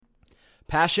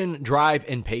Passion, drive,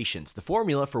 and patience. The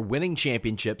formula for winning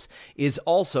championships is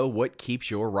also what keeps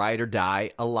your ride or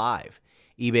die alive.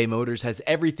 eBay Motors has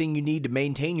everything you need to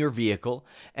maintain your vehicle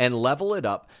and level it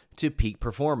up to peak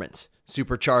performance.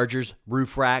 Superchargers,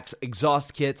 roof racks,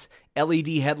 exhaust kits, LED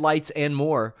headlights, and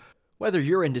more. Whether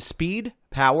you're into speed,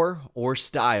 power, or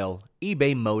style,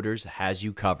 eBay Motors has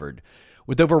you covered.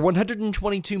 With over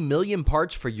 122 million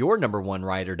parts for your number one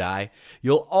ride or die,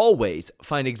 you'll always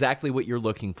find exactly what you're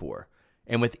looking for.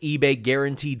 And with eBay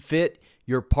Guaranteed Fit,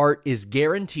 your part is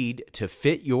guaranteed to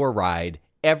fit your ride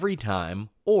every time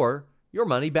or your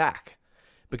money back.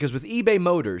 Because with eBay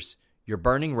Motors, you're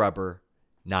burning rubber,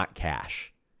 not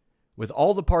cash. With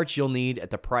all the parts you'll need at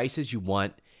the prices you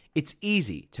want, it's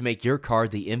easy to make your car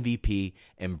the MVP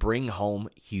and bring home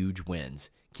huge wins.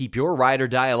 Keep your ride or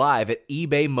die alive at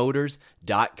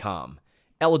ebaymotors.com.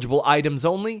 Eligible items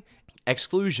only.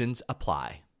 Exclusions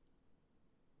apply.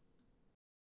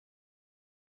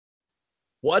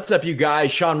 What's up, you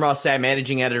guys? Sean Ross Sapp,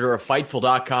 managing editor of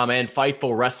Fightful.com and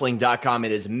FightfulWrestling.com.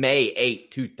 It is May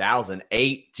 8,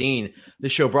 2018.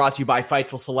 This show brought to you by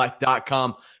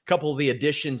FightfulSelect.com. A couple of the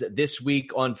additions this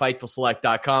week on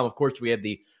FightfulSelect.com. Of course, we have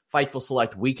the Fightful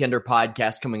Select Weekender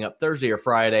podcast coming up Thursday or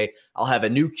Friday. I'll have a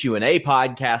new Q&A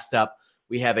podcast up.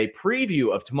 We have a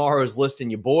preview of tomorrow's List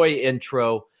and Your Boy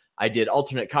intro. I did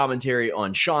alternate commentary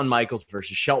on Shawn Michaels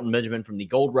versus Shelton Benjamin from the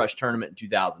Gold Rush tournament in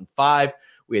 2005.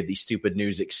 We had the Stupid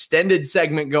News extended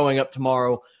segment going up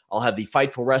tomorrow. I'll have the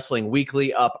Fightful Wrestling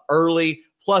Weekly up early,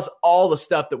 plus all the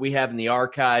stuff that we have in the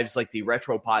archives, like the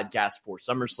retro podcast for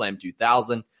SummerSlam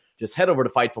 2000. Just head over to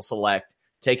Fightful Select.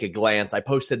 Take a glance. I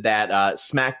posted that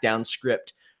SmackDown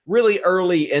script really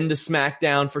early into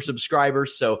SmackDown for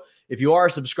subscribers. So if you are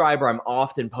a subscriber, I'm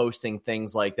often posting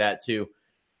things like that too.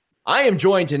 I am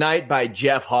joined tonight by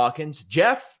Jeff Hawkins.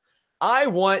 Jeff, I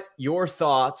want your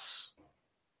thoughts,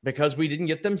 because we didn't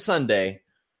get them Sunday,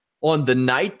 on the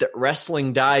night that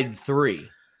wrestling died 3.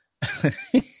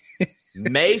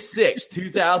 May 6,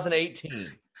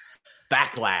 2018.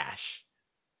 Backlash.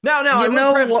 Now, I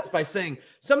would preface this by saying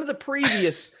some of the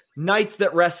previous nights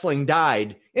that wrestling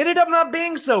died ended up not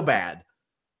being so bad.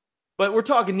 But we're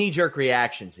talking knee-jerk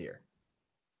reactions here.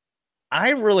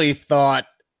 I really thought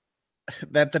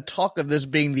that the talk of this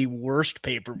being the worst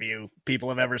pay-per-view people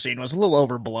have ever seen was a little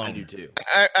overblown. I do too.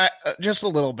 I just a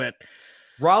little bit.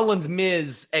 Rollins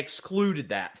Miz excluded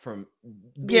that from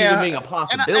even being a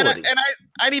possibility. And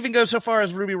I'd even go so far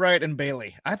as Ruby Riott and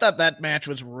Bayley. I thought that match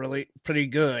was really pretty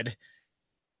good.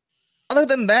 Other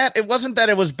than that, it wasn't that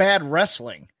it was bad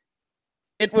wrestling.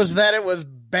 It was that it was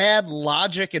bad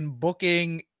logic and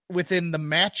booking within the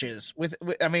matches.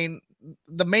 I mean,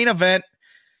 the main event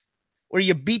where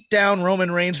you beat down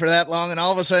Roman Reigns for that long, and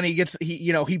all of a sudden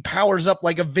he powers up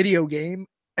like a video game,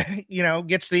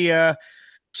 gets the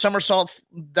somersault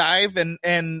dive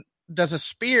and does a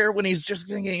spear when he's just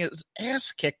getting his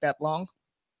ass kicked that long.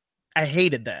 I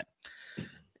hated that.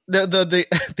 The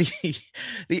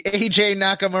AJ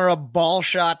Nakamura ball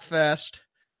shot fest.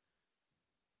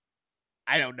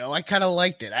 I don't know. I kind of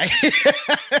liked it.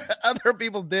 Other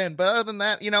people didn't, but other than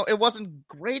that, it wasn't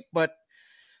great. But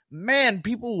man,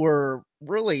 people were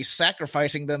really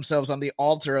sacrificing themselves on the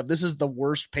altar of this is the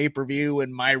worst pay-per-view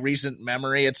in my recent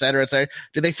memory, et cetera, et cetera.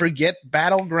 Did they forget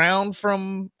Battleground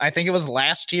from? I think it was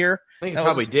last year. I think it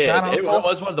probably did. It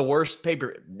was one of the worst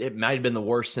It might have been the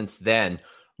worst since then.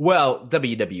 Well,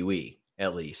 WWE,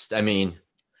 at least. I mean,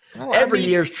 every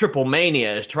year's Triple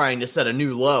Mania is trying to set a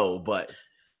new low, but...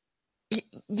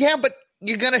 Yeah, but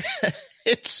you're going to...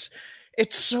 It's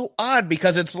so odd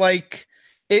because it's like...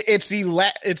 It's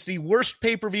the worst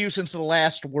pay-per-view since the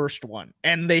last worst one.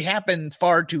 And they happen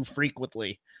far too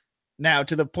frequently now,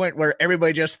 to the point where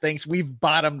everybody just thinks we've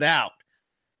bottomed out.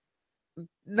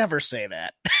 Never say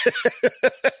that.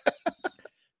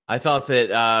 I thought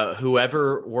that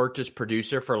whoever worked as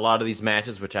producer for a lot of these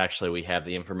matches, which actually we have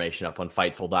the information up on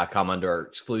Fightful.com under our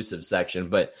exclusive section,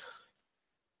 but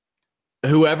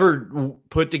whoever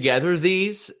put together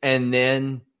these, and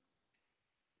then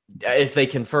if they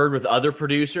conferred with other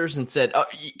producers and said,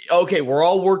 okay, we're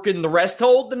all working the rest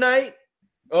hold tonight.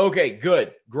 Okay,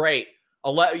 good, great.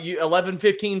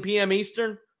 11:15 p.m.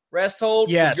 Eastern rest hold.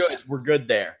 Yes, we're good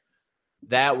there.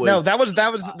 That was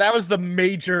the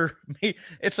major.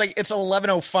 It's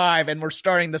 11:05 and we're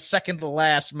starting the second to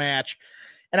last match.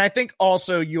 And I think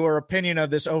also your opinion of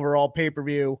this overall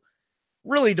pay-per-view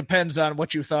really depends on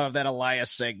what you thought of that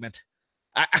Elias segment.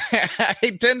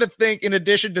 I tend to think, in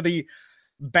addition to the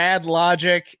bad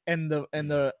logic and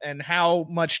how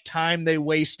much time they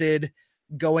wasted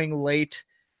going late,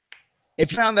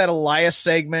 if you found that Elias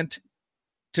segment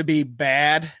to be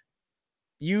bad,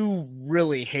 you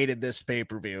really hated this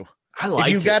pay-per-view. I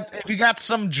liked if you got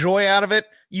some joy out of it,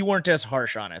 you weren't as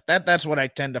harsh on it. That's what I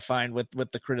tend to find with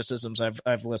the criticisms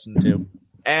I've listened to.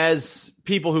 As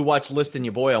people who watch Listing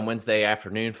Your Boy on Wednesday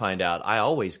afternoon find out, I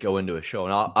always go into a show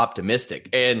and optimistic,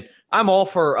 and I'm all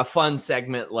for a fun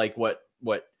segment like what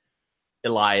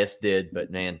Elias did. But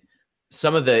man,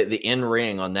 some of the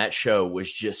in-ring on that show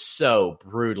was just so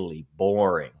brutally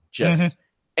boring. And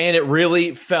it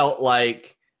really felt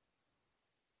like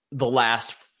the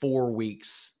last 4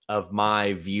 weeks of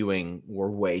my viewing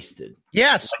were wasted.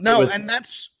 Yes, and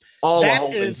that's all a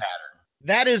holding pattern.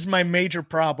 That is my major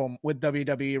problem with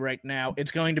WWE right now.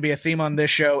 It's going to be a theme on this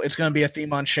show. It's going to be a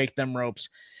theme on Shake Them Ropes.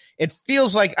 It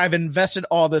feels like I've invested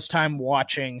all this time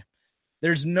watching.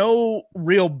 There's no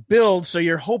real build, so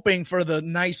you're hoping for the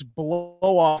nice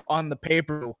blow-off on the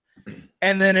paper,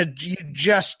 and then you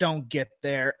just don't get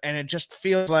there, and it just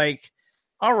feels like,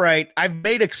 all right, I've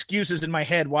made excuses in my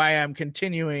head why I'm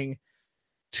continuing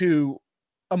to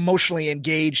emotionally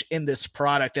engage in this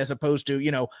product as opposed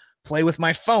to, play with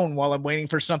my phone while I'm waiting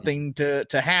for something to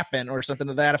happen or something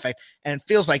to that effect. And it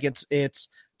feels like it's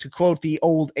to quote the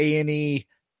old A&E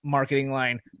marketing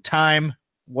line, time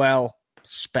well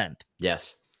spent.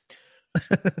 Yes.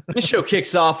 This show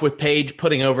kicks off with Paige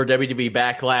putting over WWE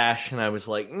Backlash, and I was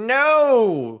like,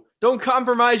 no, don't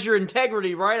compromise your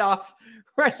integrity right out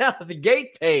of the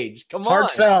gate, Paige. Come on.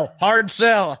 Hard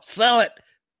sell. Sell it.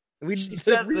 She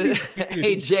says that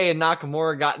AJ and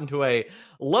Nakamura got into a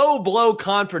low blow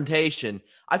confrontation.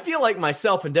 I feel like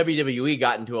myself and WWE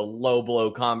got into a low blow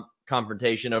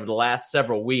confrontation over the last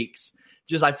several weeks.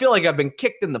 I feel like I've been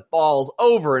kicked in the balls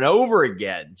over and over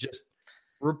again, just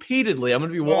repeatedly. I'm going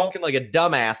to be walking like a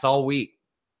dumbass all week.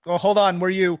 Well, hold on.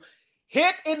 Were you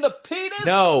hit in the penis?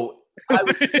 No. I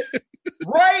was hit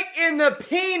right in the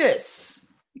penis.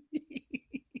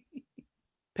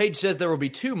 Paige says there will be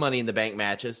 2 Money in the Bank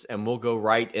matches, and we'll go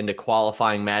right into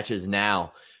qualifying matches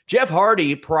now. Jeff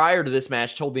Hardy, prior to this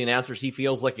match, told the announcers he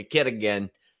feels like a kid again.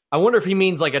 I wonder if he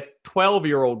means like a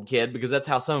 12-year-old kid, because that's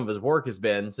how some of his work has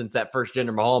been since that first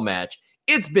Jinder Mahal match.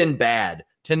 It's been bad.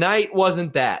 Tonight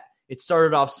wasn't that. It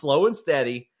started off slow and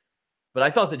steady, but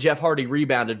I thought that Jeff Hardy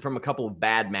rebounded from a couple of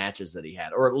bad matches that he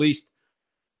had, or at least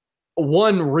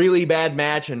one really bad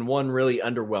match and one really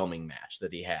underwhelming match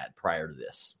that he had prior to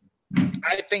this.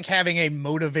 I think having a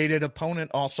motivated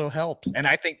opponent also helps. And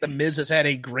I think The Miz has had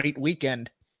a great weekend.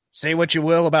 Say what you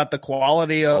will about the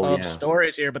quality of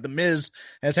stories here, but The Miz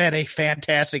has had a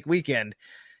fantastic weekend.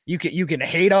 You can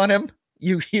hate on him.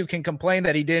 You can complain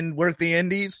that he didn't work the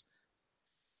indies.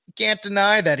 You can't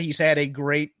deny that he's had a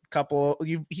great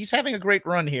he's having a great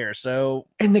run here. So,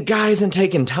 and the guy isn't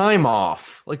taking time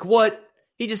off. Like what?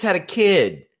 He just had a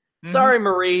kid. Mm-hmm. Sorry,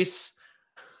 Maurice.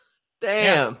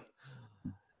 Damn. Yeah.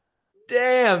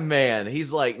 Damn, man.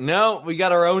 He's like, no, we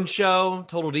got our own show.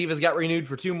 Total Divas got renewed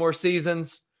for 2 more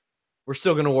seasons. We're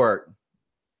still going to work.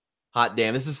 Hot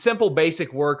damn. This is simple,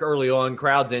 basic work early on.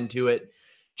 Crowd's into it.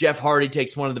 Jeff Hardy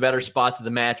takes one of the better spots of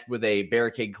the match with a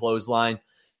barricade clothesline.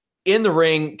 In the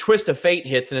ring, Twist of Fate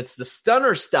hits, and it's the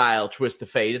Stunner-style Twist of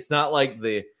Fate. It's not like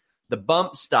the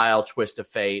bump-style Twist of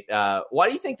Fate. Why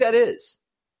do you think that is?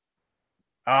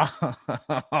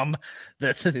 The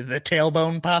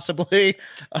tailbone possibly,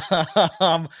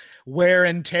 wear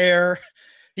and tear.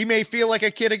 He may feel like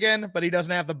a kid again, but he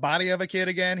doesn't have the body of a kid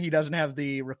again. He doesn't have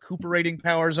the recuperating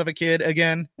powers of a kid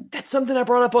again. That's something I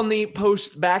brought up on the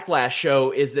post-Backlash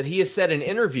show, is that he has said in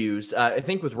interviews, I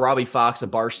think with Robbie Fox of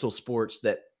Barstool Sports,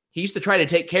 that he used to try to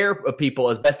take care of people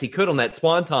as best he could on that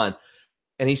Swanton.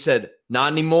 And he said,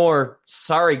 not anymore.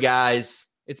 Sorry, guys.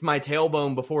 It's my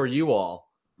tailbone before you all.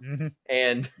 Mm-hmm.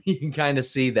 And you can kind of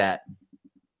see that.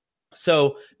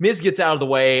 So Miz gets out of the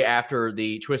way after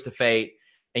the Twist of Fate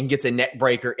and gets a neck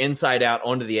breaker inside out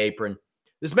onto the apron.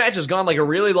 This match has gone like a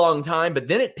really long time, but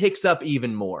then it picks up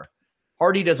even more.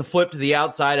 Hardy does a flip to the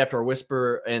outside after a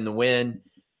whisper in the wind,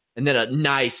 and then a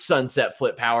nice sunset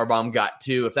flip powerbomb got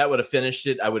 2. If that would have finished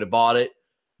it, I would have bought it.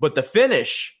 But the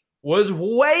finish was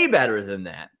way better than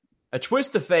that. A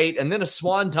Twist of Fate and then a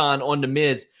Swanton onto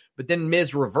Miz. But then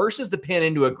Miz reverses the pin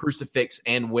into a crucifix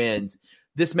and wins.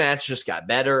 This match just got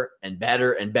better and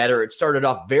better and better. It started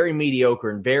off very mediocre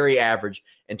and very average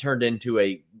and turned into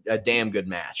a damn good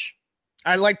match.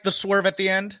 I liked the swerve at the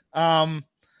end.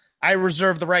 I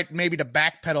reserve the right maybe to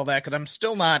backpedal that because I'm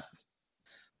still not.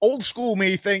 Old school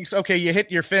me thinks, okay, you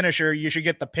hit your finisher, you should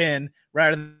get the pin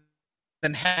rather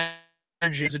than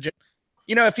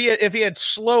if he had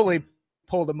slowly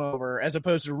pulled him over as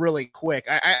opposed to really quick.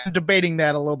 I'm debating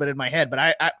that a little bit in my head, but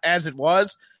I as it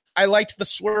was, I liked the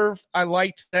swerve. I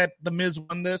liked that the Miz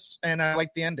won this, and I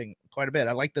liked the ending quite a bit.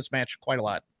 I liked this match quite a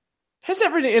lot. Has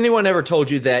anyone ever told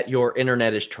you that your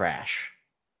internet is trash?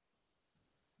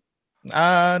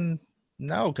 No,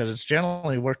 because it's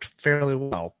generally worked fairly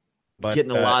well. But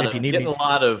Getting a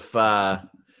lot of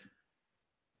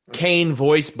Kane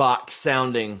voice box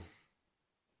sounding.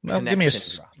 Well, give me a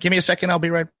second. I'll be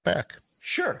right back.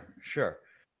 Sure.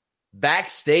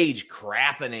 Backstage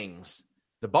crappenings.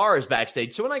 The bar is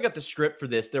backstage. So when I got the script for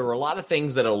this, there were a lot of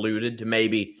things that alluded to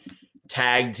maybe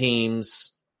tag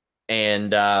teams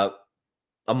and a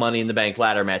Money in the Bank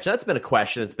ladder match. That's been a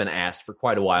question that's been asked for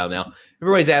quite a while now.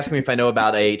 Everybody's asking me if I know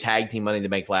about a tag team Money in the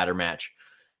Bank ladder match.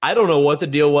 I don't know what the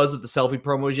deal was with the selfie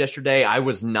promos yesterday. I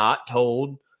was not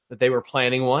told that they were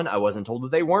planning one. I wasn't told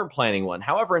that they weren't planning one.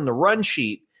 However, in the run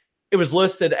sheet, it was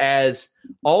listed as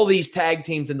all these tag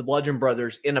teams and the Bludgeon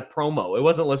Brothers in a promo. It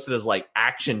wasn't listed as like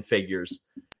action figures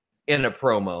in a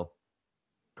promo.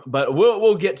 But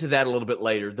we'll get to that a little bit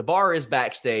later. The bar is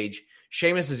backstage.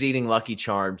 Sheamus is eating Lucky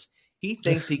Charms. He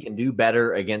thinks he can do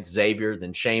better against Xavier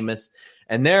than Sheamus.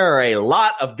 And there are a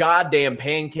lot of goddamn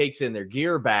pancakes in their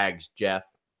gear bags, Jeff.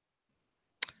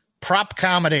 Prop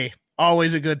comedy,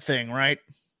 always a good thing, right?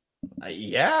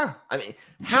 Yeah. I mean,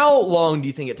 how long do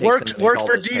you think it takes? Worked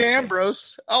for Dean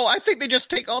Ambrose. Oh, I think they just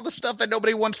take all the stuff that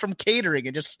nobody wants from catering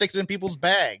and just sticks in people's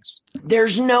bags.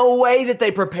 There's no way that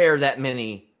they prepare that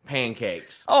many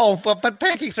pancakes. Oh, but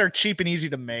pancakes are cheap and easy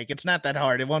to make. It's not that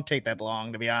hard. It won't take that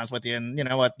long, to be honest with you. And you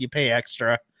know what? You pay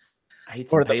extra. I ate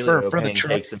some paleo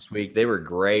pancakes this week. They were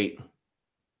great.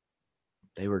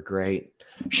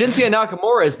 Shinsuke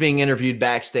Nakamura is being interviewed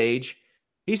backstage.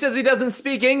 He says he doesn't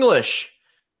speak English.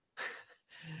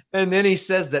 And then he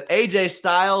says that AJ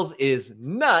Styles is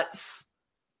nuts,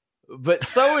 but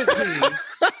so is he.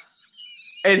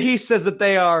 And he says that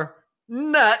they are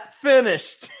nut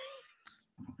finished.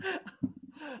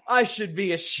 I should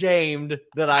be ashamed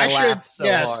that I laughed so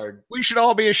hard. We should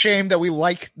all be ashamed that we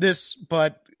like this,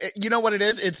 but you know what it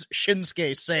is? It's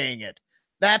Shinsuke saying it.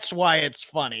 That's why it's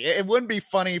funny. It wouldn't be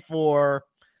funny for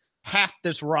half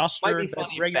this roster that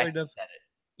regularly does.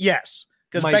 Yes,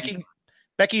 because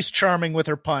Becky's charming with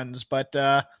her puns, but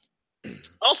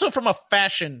also from a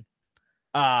fashion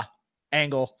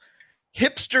angle,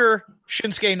 hipster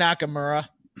Shinsuke Nakamura.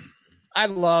 I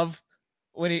love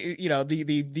when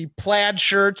the plaid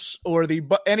shirts or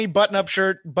any button-up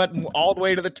shirt button all the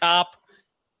way to the top.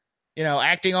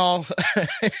 Acting all.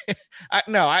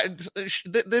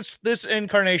 This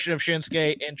incarnation of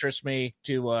Shinsuke interests me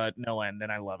to no end,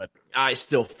 and I love it. I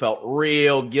still felt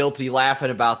real guilty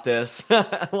laughing about this,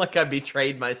 like I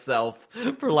betrayed myself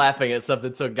for laughing at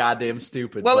something so goddamn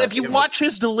stupid. Well, if you watch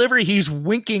his delivery, he's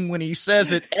winking when he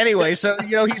says it anyway, so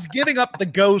he's giving up the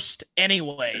ghost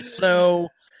anyway. So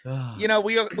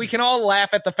we can all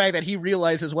laugh at the fact that he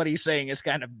realizes what he's saying is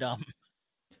kind of dumb.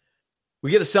 We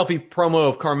get a selfie promo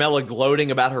of Carmella gloating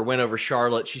about her win over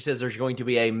Charlotte. She says there's going to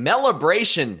be a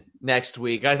Melibration next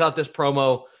week. I thought this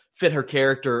promo fit her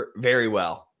character very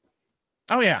well.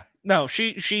 Oh yeah. No,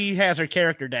 she has her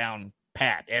character down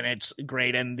pat, and it's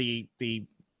great. And the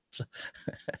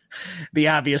the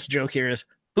obvious joke here is,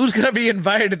 who's going to be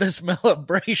invited to this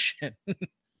Melibration?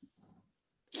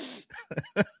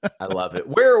 I love it.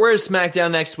 Where's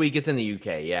SmackDown next week? It's in the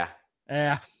UK, yeah?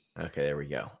 Yeah. Okay, there we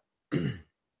go.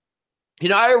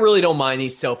 I really don't mind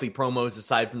these selfie promos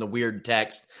aside from the weird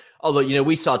text. Although,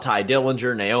 we saw Ty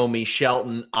Dillinger, Naomi,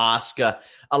 Shelton, Asuka.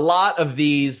 A lot of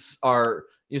these are,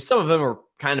 some of them are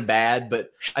kind of bad,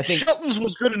 but I think Shelton's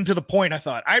was good and to the point, I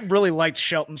thought. I really liked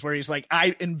Shelton's where he's like,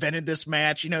 I invented this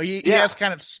match. He has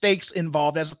kind of stakes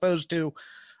involved as opposed to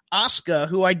Asuka,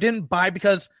 who I didn't buy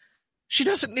because she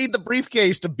doesn't need the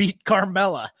briefcase to beat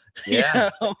Carmella.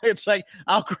 Yeah. It's like,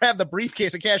 I'll grab the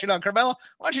briefcase and cash it on Carmella.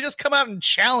 Why don't you just come out and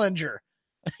challenge her?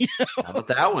 How about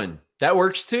that one? That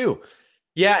works too.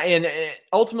 Yeah, and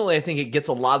ultimately, I think it gets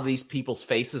a lot of these people's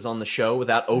faces on the show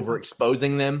without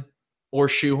overexposing them or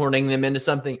shoehorning them into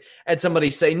something. And somebody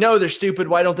say, no, they're stupid.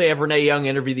 Why don't they have Renee Young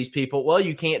interview these people? Well,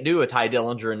 you can't do a Ty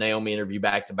Dillinger and Naomi interview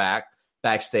back-to-back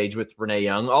backstage with Renee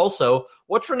Young. Also,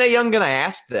 what's Renee Young going to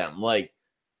ask them? Like,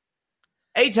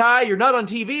 hey, Ty, you're not on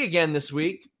TV again this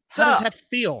week. How does that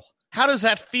feel? How does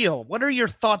that feel? What are your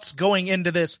thoughts going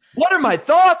into this? What are my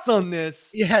thoughts on this?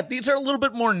 Yeah, these are a little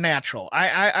bit more natural.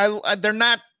 They're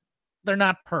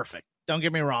not perfect. Don't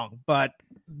get me wrong, but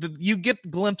you get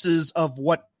glimpses of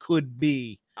what could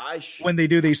be when they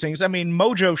do these things. I mean,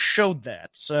 Mojo showed that,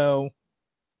 so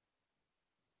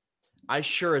I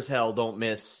sure as hell don't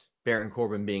miss Baron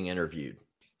Corbin being interviewed.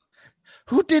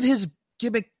 Who did his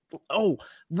gimmick? Oh,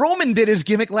 Roman did his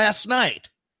gimmick last night.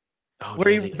 Oh,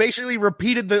 where he basically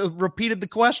repeated the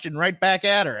question right back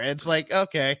at her. It's like,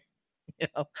 okay,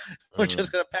 we're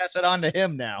just going to pass it on to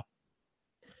him now.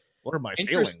 What are my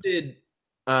feelings? Interested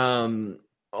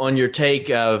on your take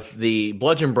of the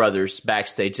Bludgeon Brothers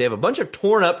backstage. They have a bunch of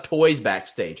torn up toys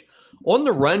backstage. On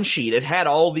the run sheet, it had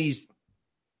all these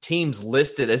teams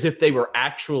listed as if they were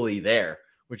actually there,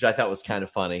 which I thought was kind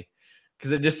of funny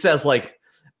because it just says like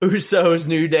Usos,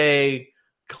 New Day,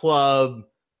 Club,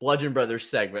 Bludgeon Brothers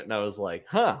segment. And I was like,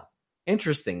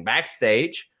 interesting.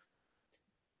 Backstage.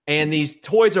 And these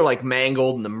toys are like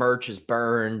mangled and the merch is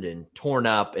burned and torn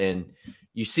up. And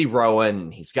you see Rowan,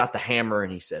 and he's got the hammer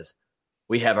and he says,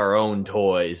 "We have our own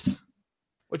toys."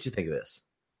 What'd you think of this?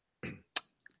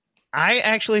 I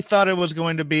actually thought it was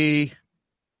going to be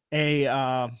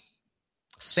a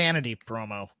Sanity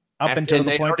promo until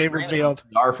the point they revealed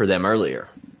PR for them earlier.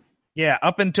 Yeah,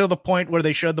 up until the point where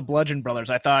they showed the Bludgeon Brothers.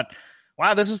 I thought,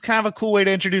 wow, this is kind of a cool way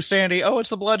to introduce Sanity. Oh, it's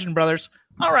the Bludgeon Brothers.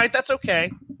 All right, that's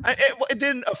okay. It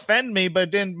didn't offend me, but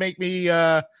it didn't make me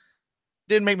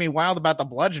wild about the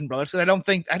Bludgeon Brothers because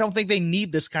I don't think they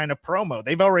need this kind of promo.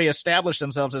 They've already established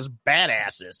themselves as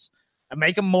badasses. I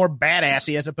make them more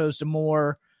badassy as opposed to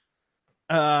more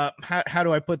how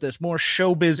do I put this? More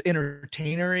showbiz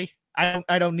entertainery.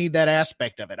 I don't need that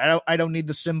aspect of it. I don't need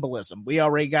the symbolism. We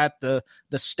already got the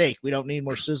steak. We don't need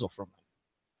more sizzle from them.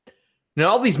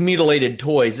 Now, all these mutilated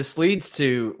toys, this leads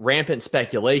to rampant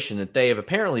speculation that they have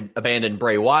apparently abandoned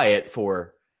Bray Wyatt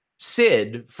for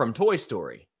Sid from Toy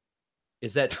Story.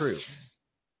 Is that true?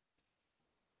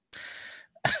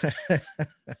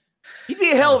 He'd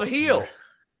be a hell of a heel.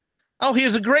 Oh, he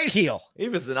was a great heel. He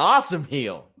was an awesome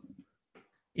heel.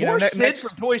 Sid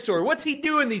from Toy Story. What's he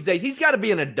doing these days? He's got to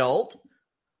be an adult.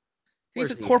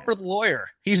 He's a corporate lawyer.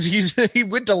 He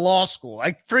went to law school.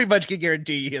 I pretty much can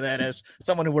guarantee you that as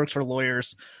someone who works for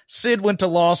lawyers. Sid went to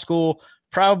law school,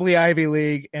 probably Ivy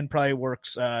League, and probably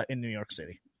works in New York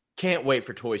City. Can't wait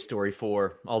for Toy Story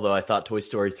 4, although I thought Toy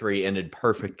Story 3 ended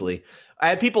perfectly. I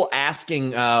had people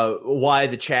asking why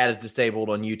the chat is disabled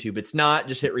on YouTube. It's not.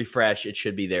 Just hit refresh. It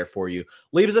should be there for you.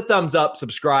 Leave us a thumbs up.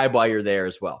 Subscribe while you're there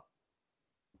as well.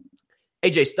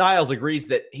 AJ Styles agrees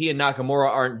that he and Nakamura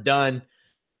aren't done.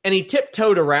 And he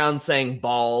tiptoed around saying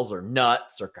balls or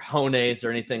nuts or cojones or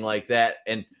anything like that.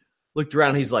 And looked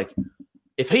around. He's like,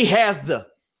 if he has the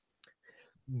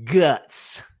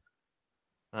guts.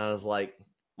 I was like,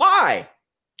 why?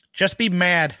 Just be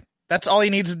mad. That's all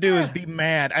he needs to do is be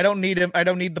mad. I don't need him. I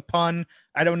don't need the pun.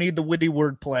 I don't need the witty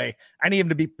wordplay. I need him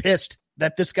to be pissed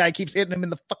that this guy keeps hitting him in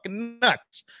the fucking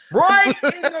nuts. Right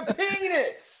in the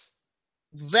penis.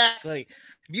 Exactly.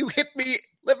 If you hit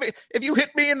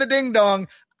me in the ding dong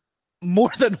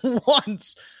more than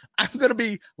once, I'm going to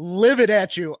be livid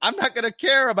at you. I'm not going to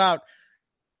care about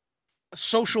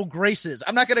social graces.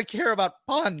 I'm not going to care about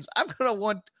puns. I'm going to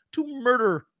want to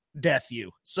murder death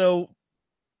you. So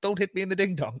don't hit me in the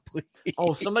ding dong, please.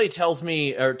 Oh, somebody told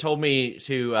me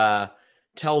to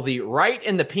tell the right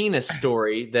in the penis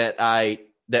story that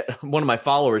one of my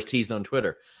followers teased on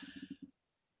Twitter.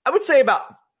 I would say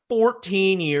about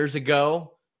 14 years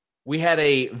ago, we had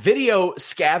a video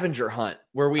scavenger hunt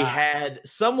where we had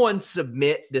someone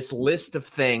submit this list of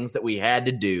things that we had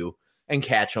to do and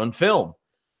catch on film.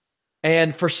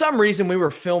 And for some reason, we were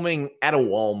filming at a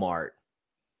Walmart.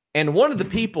 And one of the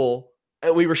people,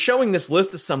 we were showing this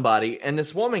list to somebody, and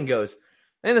this woman goes,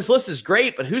 "Man, this list is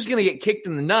great, but who's going to get kicked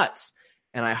in the nuts?"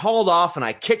 And I hauled off, and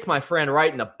I kicked my friend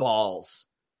right in the balls.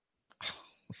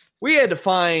 We had to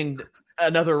find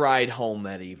another ride home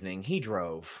that evening. He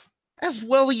drove. As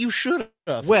well you should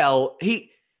have. Well, he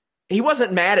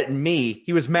wasn't mad at me.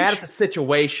 He was mad at the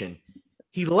situation.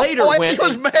 He later I think he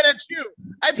was mad at you.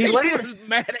 I think he was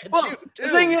mad at you too. The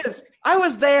thing is, I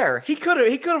was there. He could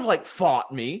have like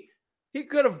fought me. He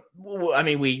could have. I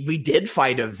mean, we did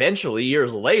fight eventually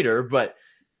years later, but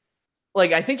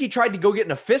like I think he tried to go get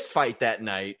in a fist fight that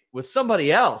night with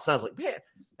somebody else. I was like, man,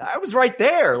 I was right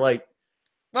there. Like,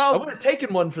 well, I would have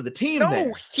taken one for the team.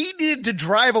 No, he needed to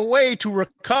drive away to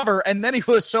recover, and then he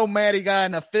was so mad he got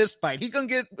in a fist fight. He couldn't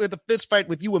get with a fist fight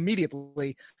with you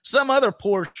immediately. Some other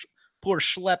poor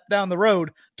schlep down the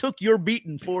road took your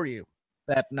beating for you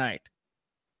that night.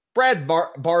 Brad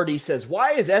Barty says,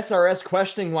 why is SRS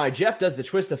questioning why Jeff does the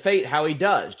twist of fate how he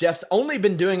does? Jeff's only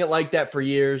been doing it like that for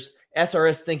years.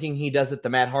 SRS thinking he does it the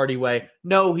Matt Hardy way.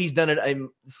 No, he's done it in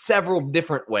several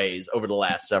different ways over the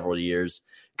last several years.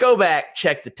 Go back,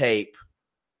 check the tape.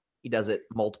 He does it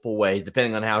multiple ways,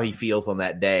 depending on how he feels on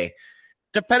that day.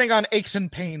 Depending on aches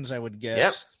and pains, I would guess.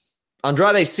 Yep.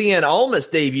 Andrade Cien Almas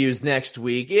debuts next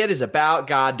week. It is about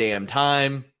goddamn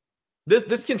time.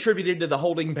 This contributed to the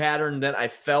holding pattern that I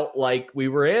felt like we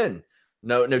were in.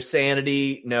 No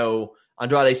Sanity, no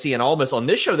Andrade Cien Almas. On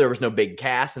this show, there was no Big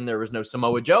Cass, and there was no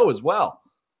Samoa Joe as well.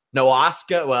 No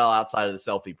Asuka, well, outside of the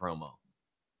selfie promo.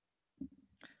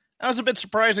 That was a bit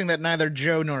surprising that neither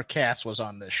Joe nor Cass was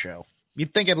on this show.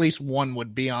 You'd think at least one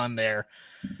would be on there.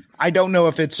 I don't know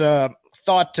if it's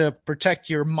thought to protect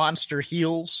your monster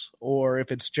heels or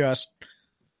if it's just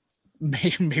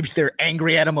maybe they're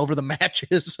angry at him over the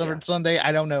matches on Sunday.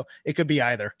 I don't know. It could be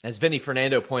either. As Vinny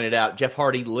Fernando pointed out, Jeff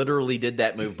Hardy literally did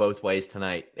that move both ways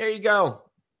tonight. There you go.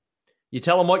 You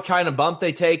tell them what kind of bump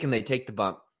they take, and they take the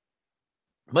bump.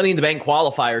 Money in the Bank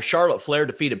qualifier, Charlotte Flair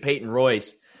defeated Peyton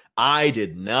Royce. I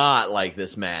did not like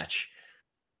this match.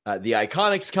 The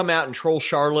Iconics come out and troll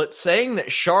Charlotte, saying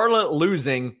that Charlotte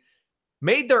losing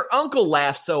made their uncle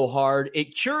laugh so hard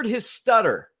it cured his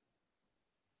stutter.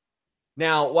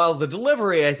 Now, while the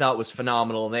delivery I thought was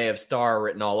phenomenal and they have star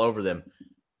written all over them,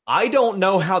 I don't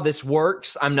know how this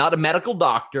works. I'm not a medical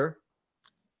doctor.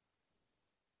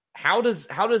 How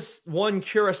does one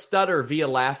cure a stutter via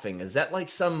laughing? Is that like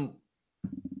some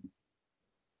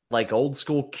old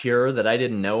school cure that I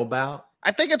didn't know about?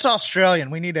 I think it's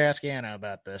Australian. We need to ask Anna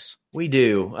about this. We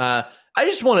do. I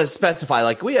just want to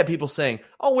specify, we had people saying,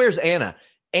 oh, where's Anna?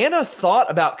 Anna thought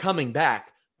about coming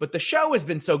back, but the show has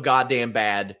been so goddamn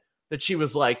bad that she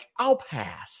was like, I'll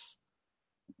pass.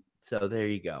 So there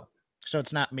you go. So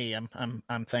it's not me.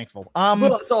 I'm thankful.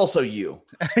 Well, it's also you.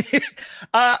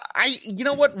 You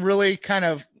know what really kind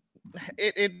of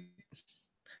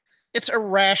it's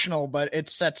irrational, but it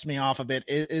sets me off a bit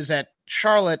is that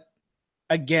Charlotte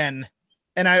again,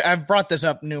 and I've brought this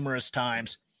up numerous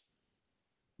times.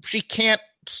 She can't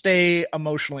stay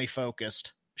emotionally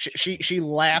focused. She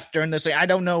laughed during this thing. I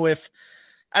don't know if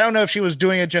she was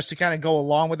doing it just to kind of go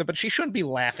along with it, but she shouldn't be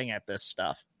laughing at this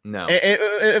stuff. No,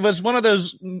 it was one of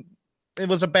those. It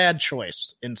was a bad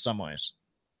choice in some ways.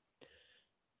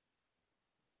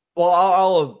 Well,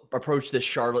 I'll approach this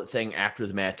Charlotte thing after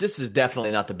the match. This is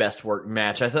definitely not the best work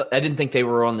match. I didn't think they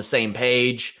were on the same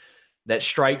page. That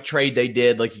strike trade they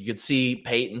did, you could see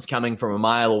Peyton's coming from a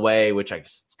mile away, which I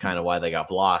guess is kind of why they got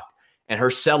blocked. And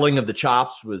her selling of the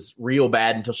chops was real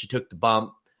bad until she took the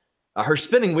bump. Her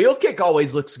spinning wheel kick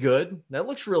always looks good. That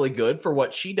looks really good for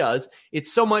what she does.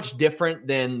 It's so much different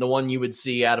than the one you would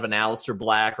see out of an Aleister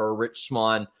Black or a Rich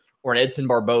Swann or an Edson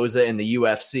Barboza in the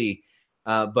UFC.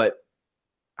 But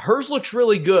hers looks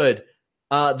really good.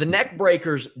 The neck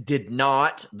breakers did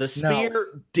not. The spear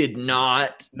did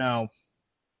not. No.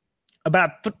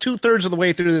 About 2/3 of the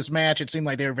way through this match, it seemed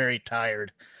like they were very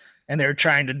tired. And they were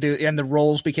trying to do, and the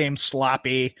rolls became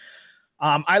sloppy.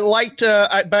 But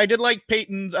I did like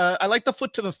Peyton's. I like the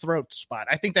foot to the throat spot.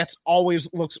 I think that's always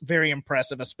looks very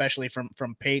impressive, especially from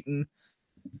Peyton.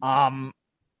 Yeah,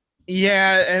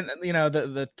 and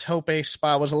the tope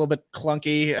spot was a little bit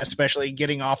clunky, especially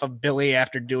getting off of Billy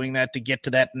after doing that to get to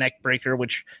that neck breaker,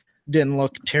 which didn't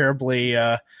look terribly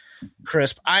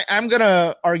crisp. I'm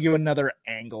gonna argue another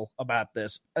angle about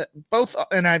this.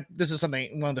 This is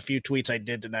one of the few tweets I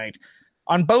did tonight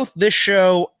on both this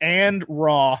show and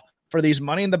Raw. For these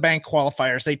Money in the Bank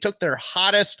qualifiers, they took their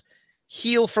hottest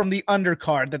heel from the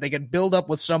undercard that they could build up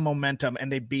with some momentum,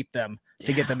 and they beat them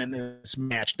to get them in this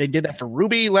match. They did that for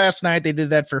Ruby last night. They did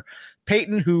that for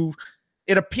Peyton, who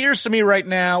it appears to me right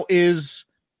now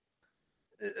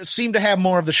seem to have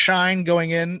more of the shine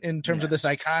going in terms of this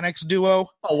Iconics duo.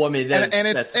 Oh, I mean,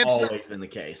 that's always been the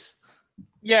case.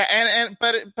 Yeah,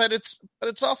 but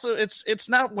it's also it's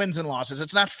not wins and losses.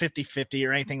 It's not 50-50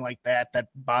 or anything like that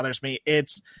bothers me.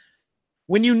 It's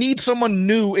when you need someone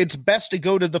new, it's best to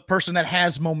go to the person that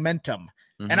has momentum.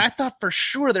 Mm-hmm. And I thought for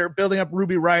sure they were building up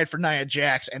Ruby Riott for Nia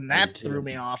Jax, and that threw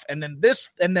me off. And then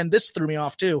this threw me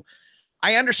off too.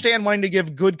 I understand wanting to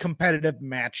give good competitive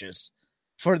matches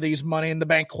for these Money in the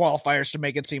Bank qualifiers to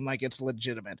make it seem like it's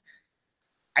legitimate.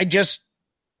 I just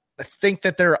think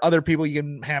that there are other people you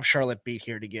can have Charlotte beat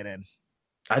here to get in.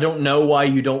 I don't know why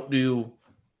you don't do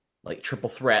triple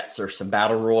threats or some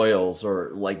battle royals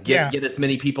or get as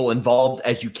many people involved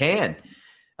as you can.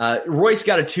 Royce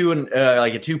got a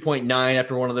 2.9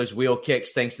 after one of those wheel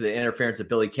kicks thanks to the interference of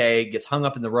Billy Kay. Gets hung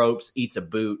up in the ropes, eats a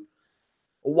boot.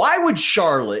 Why would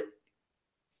Charlotte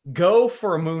go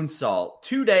for a moonsault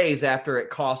 2 days after it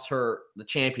cost her the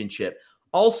championship?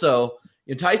 Also,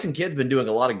 Tyson Kidd's been doing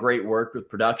a lot of great work with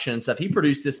production and stuff. He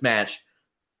produced this match.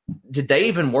 Did they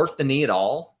even work the knee at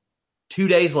all 2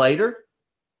 days later?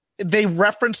 They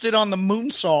referenced it on the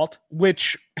moonsault,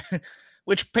 which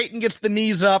Peyton gets the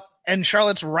knees up and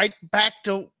Charlotte's right back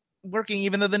to working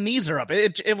even though the knees are up.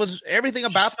 It was everything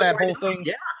about that whole thing.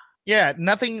 Yeah.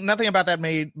 Nothing about that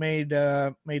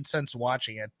made sense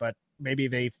watching it, but maybe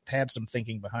they had some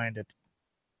thinking behind it.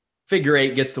 Figure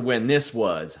 8 gets the win. This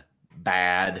was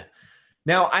bad.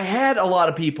 Now, I had a lot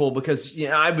of people because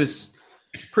I was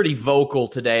pretty vocal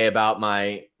today about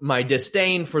my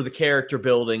disdain for the character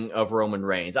building of Roman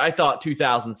Reigns. I thought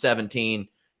 2017,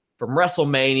 from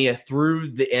WrestleMania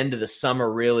through the end of the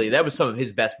summer, really, that was some of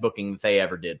his best booking that they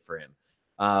ever did for him.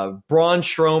 Braun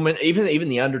Strowman, even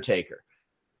The Undertaker,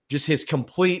 just his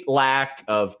complete lack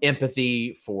of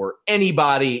empathy for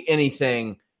anybody,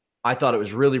 anything. I thought it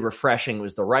was really refreshing. It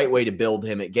was the right way to build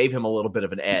him. It gave him a little bit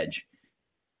of an edge.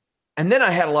 And then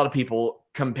I had a lot of people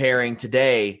comparing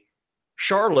today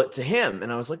Charlotte to him.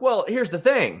 And I was like, well, here's the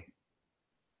thing.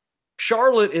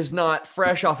 Charlotte is not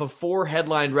fresh off of 4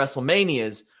 headlined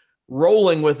WrestleManias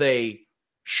rolling with a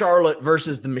Charlotte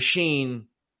versus the Machine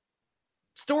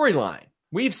storyline.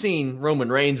 We've seen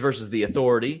Roman Reigns versus the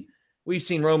Authority. We've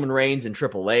seen Roman Reigns and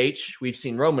Triple H. We've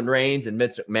seen Roman Reigns and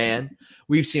Vince McMahon.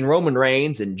 We've seen Roman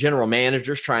Reigns and general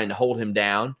managers trying to hold him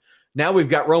down. Now we've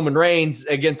got Roman Reigns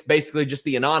against basically just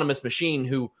the anonymous Machine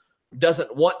who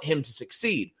doesn't want him to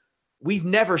succeed. We've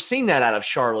never seen that out of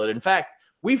Charlotte. In fact,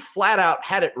 we've flat out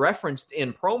had it referenced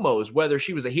in promos, whether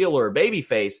she was a heel or a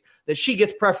babyface, that she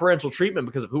gets preferential treatment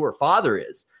because of who her father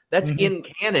is. That's in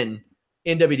canon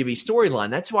in WWE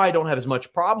storyline. That's why I don't have as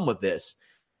much problem with this.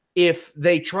 If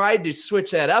they tried to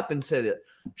switch that up and said that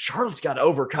Charlotte's got to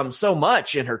overcome so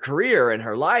much in her career and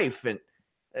her life, and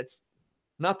that's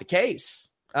not the case.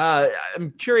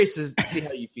 I'm curious to see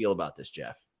how you feel about this,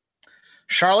 Jeff.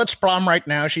 Charlotte's problem right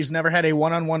now, she's never had a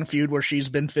one-on-one feud where she's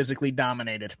been physically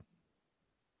dominated.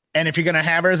 And if you're going to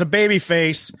have her as a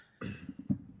babyface,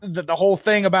 the whole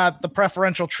thing about the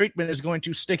preferential treatment is going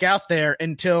to stick out there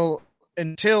until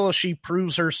she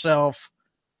proves herself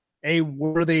a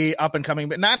worthy up-and-coming,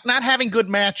 but not having good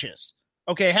matches.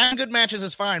 Okay, having good matches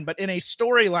is fine, but in a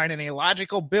storyline, in a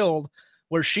logical build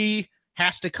where she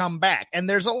has to come back. And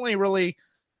there's only really,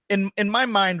 in my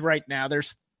mind right now,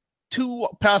 there's 2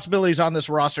 possibilities on this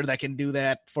roster that can do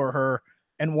that for her,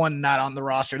 and one not on the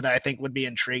roster that I think would be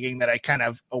intriguing, that I kind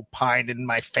of opined in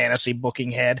my fantasy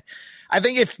booking head. I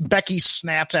think if Becky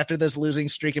snaps after this losing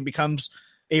streak and becomes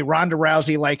a Ronda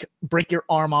Rousey, like break your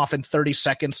arm off in 30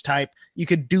 seconds type, you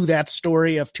could do that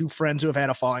story of 2 friends who have had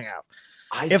a falling out.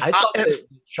 I thought that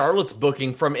Charlotte's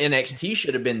booking from NXT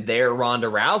should have been their Ronda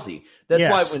Rousey. That's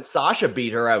why when Sasha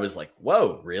beat her, I was like,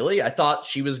 whoa, really? I thought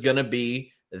she was going to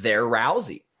be their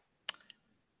Rousey.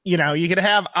 You know, you could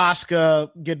have Asuka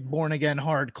get born again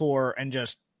hardcore and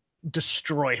just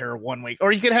destroy her one week.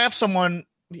 Or you could have someone,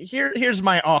 here's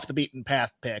my off the beaten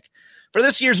path pick. For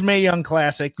this year's Mae Young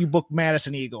Classic, you book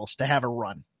Madison Eagles to have a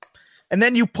run. And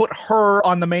then you put her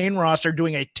on the main roster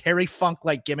doing a Terry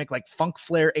Funk-like gimmick, like Funk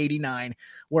Flair 89,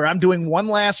 where I'm doing one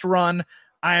last run.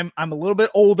 I'm a little bit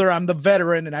older. I'm the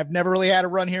veteran, and I've never really had a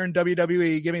run here in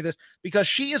WWE. Give me this. Because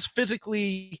she is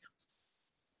physically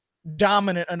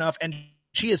dominant enough, and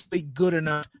she is good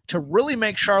enough to really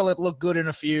make Charlotte look good in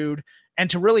a feud and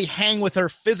to really hang with her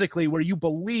physically where you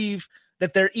believe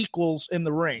that they're equals in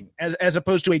the ring, as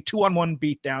opposed to a 2-on-1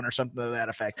 beatdown or something to that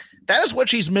effect. That is what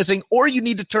she's missing, or you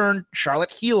need to turn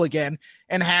Charlotte heel again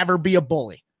and have her be a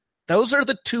bully. Those are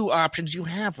the 2 options you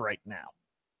have right now,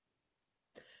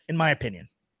 in my opinion.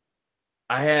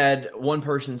 I had one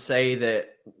person say that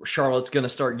Charlotte's going to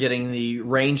start getting the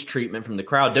Reigns treatment from the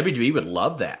crowd. WWE would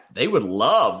love that. They would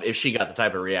love if she got the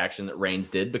type of reaction that Reigns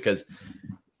did, because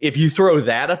if you throw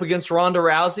that up against Ronda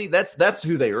Rousey, that's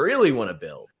who they really want to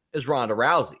build. Is Ronda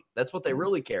Rousey. That's what they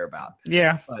really care about.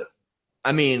 Yeah. But,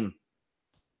 I mean,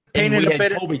 and we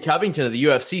had Colby Covington of the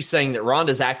UFC saying that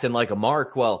Ronda's acting like a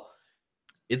mark. Well,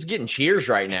 it's getting cheers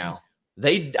right now.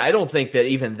 I don't think that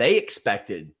even they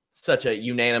expected such a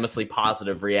unanimously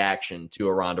positive reaction to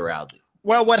a Ronda Rousey.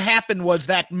 Well, what happened was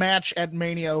that match at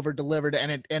Mania over-delivered,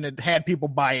 and it had people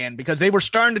buy in because they were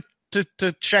starting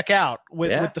to check out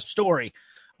with the story.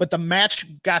 But the match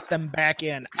got them back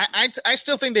in. I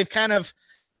still think they've kind of...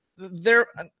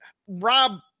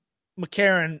 Rob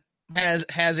McCarran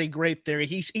has a great theory.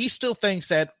 He still thinks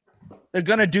that they're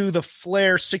going to do the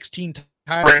Flair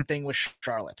 16-time thing with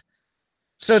Charlotte.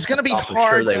 So it's going to be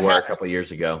hard. Sure they were a couple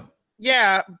years ago.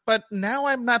 Yeah, but now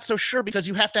I'm not so sure because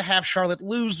you have to have Charlotte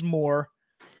lose more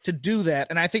to do that,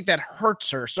 and I think that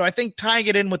hurts her. So I think tying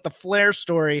it in with the Flair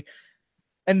story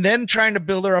and then trying to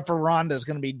build her up for Ronda is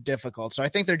going to be difficult. So I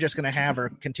think they're just going to have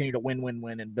her continue to win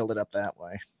and build it up that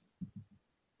way.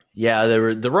 Yeah,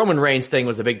 the Roman Reigns thing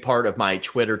was a big part of my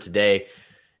Twitter today.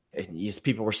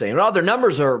 People were saying, "Oh, their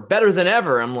numbers are better than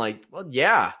ever." I'm like, "Well,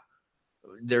 yeah,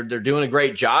 they're doing a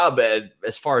great job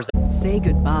as far as." Say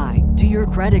goodbye to your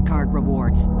credit card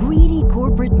rewards. Greedy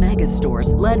corporate mega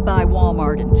stores, led by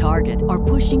Walmart and Target, are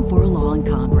pushing for a law in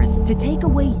Congress lawmakers to take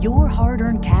away your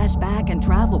hard-earned cash back and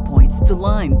travel points to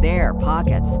line their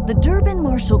pockets. The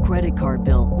Durbin-Marshall credit card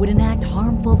bill would enact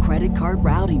harmful credit card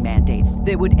routing mandates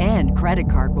that would end credit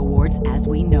card rewards as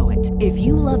we know it. If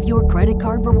you love your credit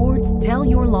card rewards, tell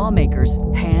your lawmakers,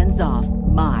 hands off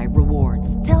my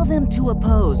rewards. Tell them to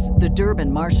oppose the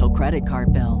Durbin-Marshall credit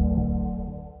card bill.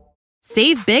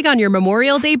 Save big on your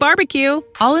Memorial Day barbecue,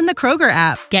 all in the Kroger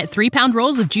app. Get 3-pound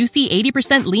rolls of juicy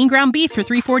 80% lean ground beef for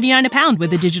 $3.49 a pound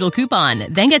with a digital coupon.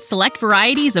 Then get select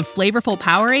varieties of flavorful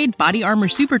Powerade, Body Armor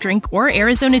Super Drink, or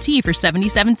Arizona tea for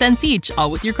 77 cents each,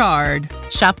 all with your card.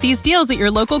 Shop these deals at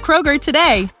your local Kroger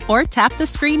today, or tap the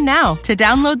screen now to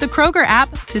download the Kroger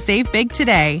app to save big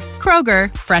today.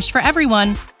 Kroger, fresh for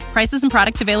everyone. Prices and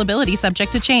product availability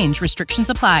subject to change.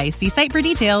 Restrictions apply. See site for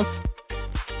details.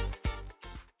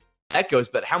 Echoes,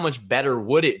 but how much better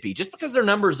would it be? Just because their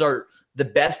numbers are the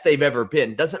best they've ever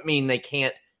been doesn't mean they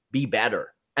can't be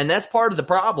better. And that's part of the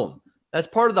problem. That's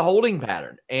part of the holding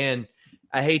pattern. And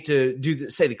I hate to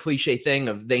say the cliche thing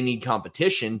of they need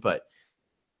competition, but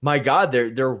my God,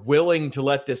 they're willing to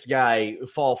let this guy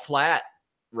fall flat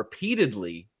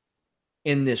repeatedly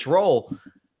in this role.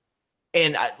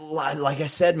 And like I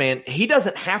said, man, he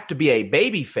doesn't have to be a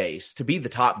baby face to be the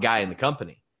top guy in the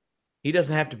company. He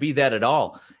doesn't have to be that at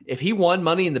all. If he won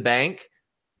Money in the Bank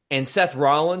and Seth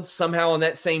Rollins somehow on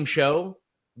that same show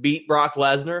beat Brock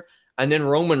Lesnar, and then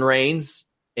Roman Reigns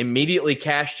immediately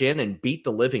cashed in and beat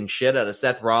the living shit out of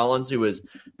Seth Rollins, who is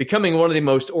becoming one of the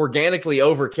most organically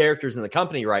over characters in the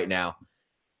company right now,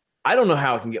 I don't know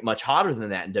how it can get much hotter than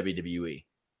that in WWE.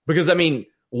 Because, I mean,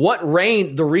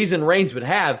 the reason Reigns would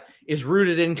have is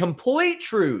rooted in complete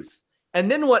truth.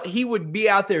 And then what he would be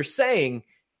out there saying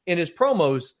in his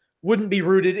promos wouldn't be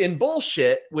rooted in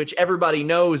bullshit, which everybody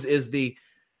knows is they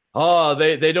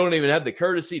don't even have the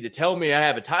courtesy to tell me I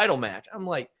have a title match. I'm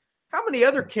like, how many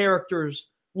other characters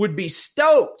would be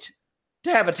stoked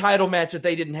to have a title match that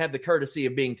they didn't have the courtesy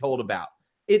of being told about?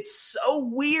 It's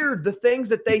so weird, the things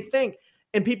that they think.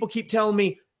 And people keep telling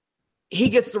me he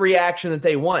gets the reaction that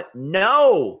they want.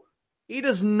 No, he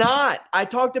does not. I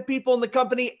talk to people in the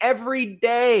company every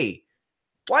day.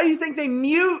 Why do you think they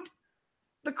mute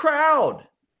the crowd?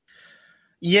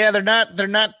 Yeah, they're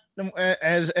not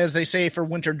as they say for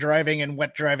winter driving and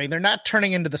wet driving. They're not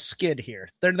turning into the skid here.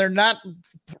 They're not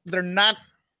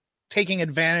taking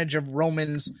advantage of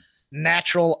Roman's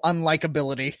natural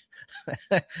unlikability,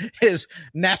 his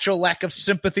natural lack of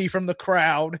sympathy from the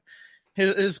crowd,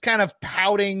 his kind of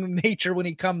pouting nature when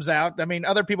he comes out. I mean,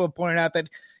 other people have pointed out that,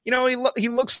 you know, he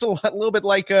looks a little bit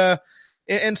like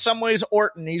in some ways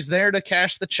Orton. He's there to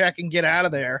cash the check and get out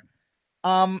of there.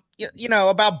 You know,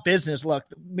 about business, look,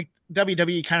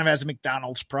 WWE kind of has a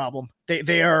McDonald's problem.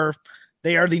 They are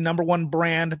the number one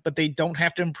brand, but they don't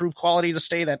have to improve quality to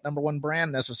stay that number one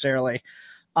brand necessarily.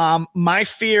 My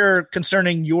fear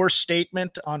concerning your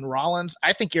statement on Rollins,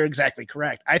 I think you're exactly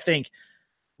correct. I think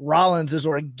Rollins is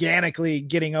organically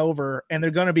getting over, and they're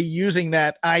going to be using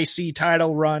that IC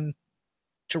title run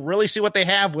to really see what they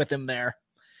have with him there.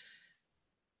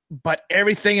 But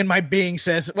everything in my being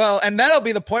says, well, and that'll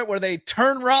be the point where they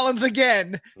turn Rollins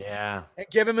again. Yeah. And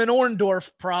give him an Orndorff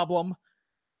problem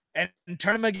and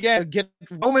turn him again, get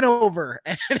Roman over.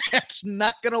 And that's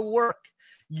not going to work.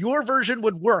 Your version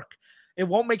would work. It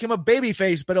won't make him a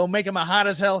babyface, but it'll make him a hot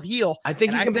as hell heel. I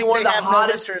think he can be one of the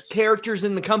hottest characters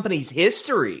in the company's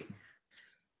history.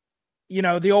 You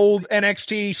know, the old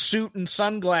NXT suit and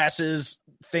sunglasses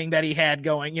thing that he had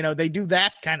going, you know, they do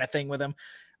that kind of thing with him.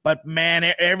 But man,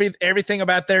 everything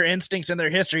about their instincts and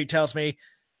their history tells me,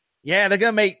 yeah, they're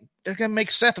gonna make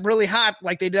Seth really hot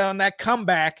like they did on that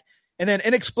comeback, and then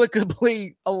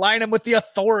inexplicably align him with the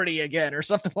Authority again or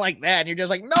something like that. And you're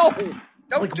just like, no,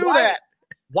 don't do that.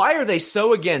 Why are they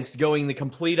so against going the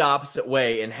complete opposite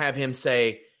way and have him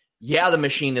say, yeah, the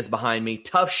Machine is behind me.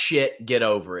 Tough shit. Get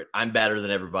over it. I'm better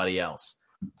than everybody else.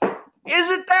 Is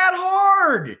it that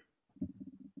hard?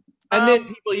 And then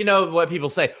people, you know what people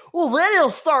say, well, then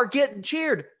he'll start getting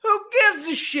cheered. Who gives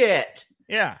a shit?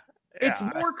 Yeah. It's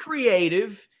more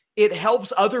creative. It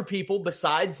helps other people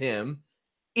besides him.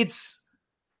 It's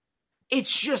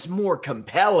just more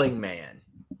compelling, man.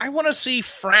 I want to see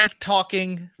Frank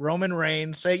talking Roman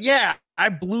Reigns say, yeah, I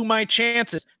blew my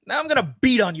chances. Now I'm going to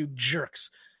beat on you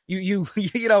jerks. You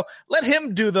know, let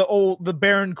him do the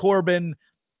Baron Corbin,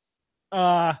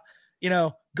 you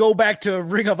know, go back to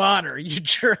Ring of Honor, you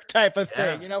jerk type of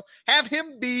thing, you know, have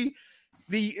him be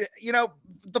the, you know,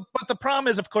 but the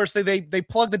problem is, of course, they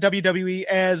plug the WWE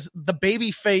as the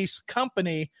babyface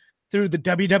company through the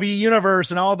WWE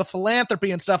universe and all the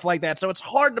philanthropy and stuff like that. So it's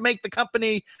hard to make the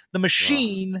company, the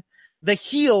Machine, the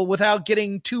heel without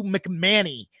getting too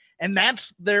McMahon-y. And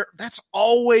that's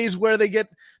always where they get.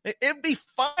 It'd be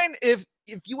fine if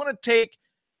you want to take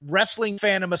wrestling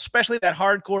fandom, especially that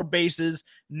hardcore base's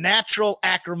natural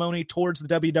acrimony towards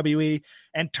the WWE,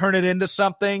 and turn it into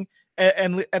something,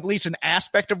 and at least an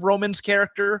aspect of Roman's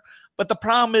character. But the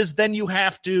problem is then you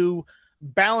have to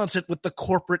balance it with the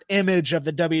corporate image of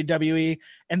the WWE,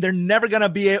 and they're never going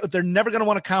to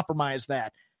want to compromise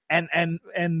that. And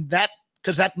that,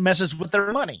 because that messes with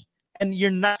their money, and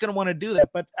you're not going to want to do that.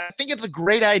 But I think it's a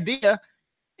great idea.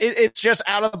 It's just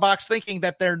out of the box thinking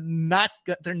that they're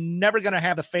never going to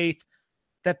have the faith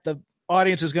that the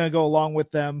audience is going to go along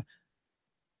with them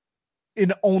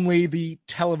in only the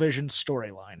television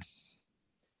storyline.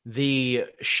 The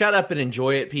shut up and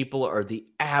enjoy it people are the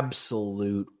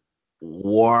absolute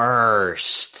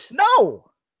worst.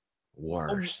 No.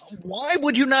 Worst. Why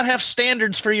would you not have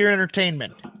standards for your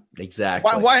entertainment?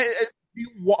 Exactly.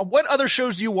 What other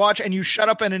shows do you watch and you shut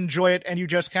up and enjoy it and you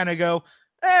just kind of go,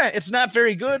 it's not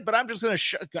very good, but I'm just going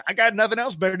to I got nothing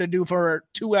else better to do for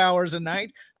 2 hours a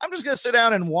night. I'm just going to sit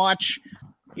down and watch,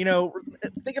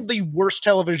 think of the worst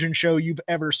television show you've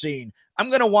ever seen. I'm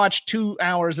going to watch 2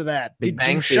 hours of that. Did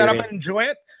you shut up and enjoy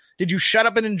it? Did you shut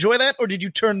up and enjoy that? Or did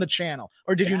you turn the channel?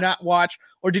 Or did you not watch?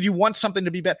 Or did you want something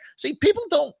to be better? See, people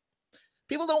don't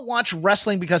watch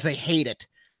wrestling because they hate it.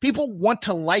 People want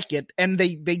to like it, and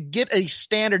they get a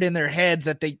standard in their heads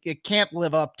that it can't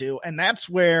live up to. And that's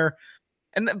where,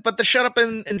 but the shut up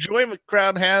and enjoyment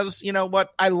crowd has,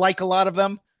 I like a lot of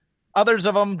them. Others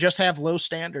of them just have low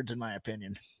standards, in my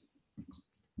opinion.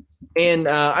 And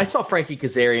I saw Frankie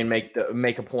Kazarian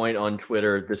make a point on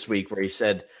Twitter this week where he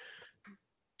said,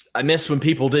 I miss when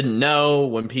people didn't know,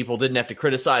 when people didn't have to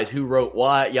criticize who wrote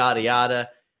what, yada, yada.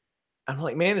 I'm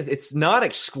like, man, it's not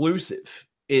exclusive.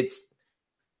 It's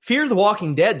Fear the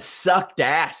Walking Dead sucked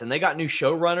ass, and they got new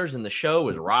showrunners, and the show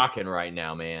is rocking right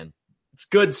now, man. It's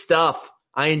good stuff.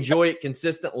 I enjoy it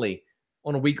consistently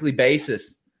on a weekly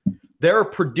basis. There are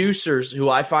producers who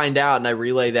I find out, and I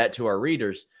relay that to our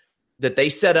readers, that they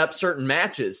set up certain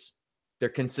matches. They're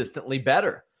consistently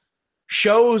better.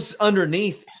 Shows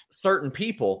underneath certain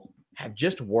people have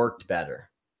just worked better.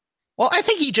 Well, I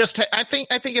think I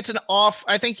think it's an off.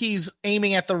 I think he's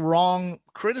aiming at the wrong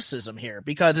criticism here,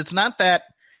 because it's not that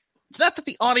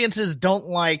the audiences don't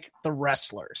like the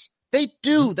wrestlers. They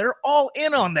do. They're all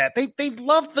in on that. They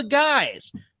love the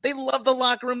guys. They love the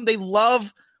locker room. They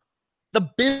love the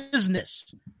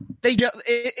business.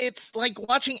 It's like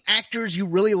watching actors you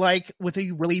really like with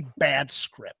a really bad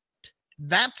script.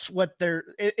 That's what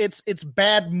it's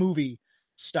bad movie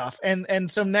stuff. And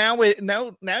so now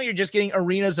you're just getting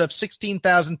arenas of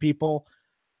 16,000 people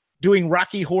doing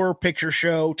Rocky Horror Picture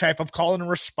Show type of call and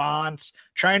response,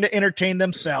 trying to entertain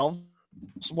themselves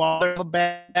while they're a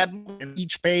bad movie, and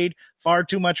each paid far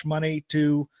too much money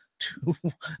to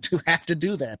have to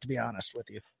do that, to be honest with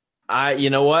you. You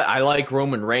know what? I like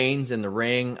Roman Reigns in the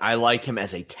ring. I like him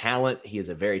as a talent. He is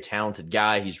a very talented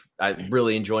guy. I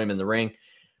really enjoy him in the ring.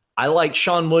 I like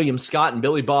Sean William Scott and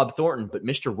Billy Bob Thornton, but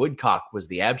Mr. Woodcock was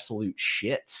the absolute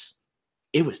shits.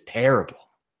 It was terrible.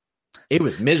 It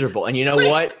was miserable. And you know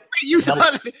what? You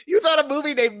thought a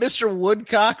movie named Mr.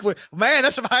 Woodcock would, man,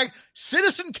 that's some high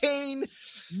Citizen Kane,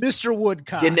 Mr.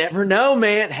 Woodcock. You never know,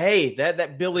 man. Hey,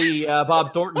 that Billy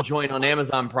Bob Thornton joint on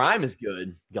Amazon Prime is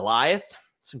good. Goliath,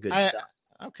 some good stuff.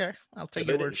 Okay, I'll take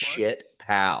your word for it.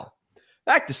 Pal.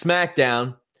 Back to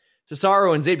SmackDown.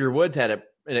 Cesaro and Xavier Woods had an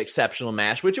exceptional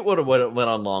match, which it would have went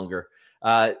on longer.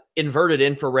 Inverted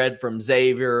infrared from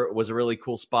Xavier was a really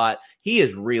cool spot. He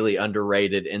is really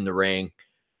underrated in the ring.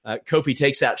 Kofi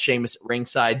takes out Sheamus at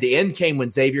ringside. The end came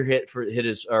when Xavier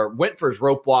went for his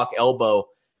rope walk elbow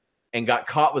and got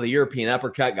caught with a European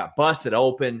uppercut, got busted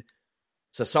open.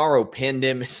 Cesaro pinned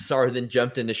him. Cesaro then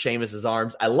jumped into Sheamus's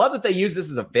arms. I love that they use this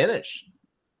as a finish.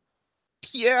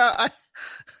 Yeah,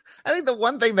 I think the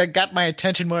one thing that got my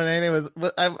attention more than anything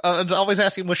was I was always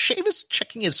asking, was Sheamus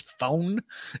checking his phone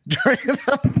during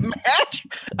the match?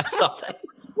 I saw that.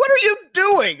 What are you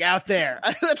doing out there?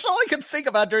 That's all I could think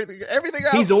about during everything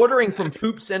else. He's ordering from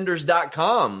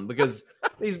poopsenders.com because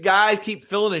these guys keep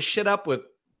filling his shit up with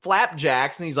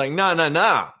flapjacks, and he's like, no.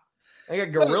 I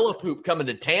got gorilla poop coming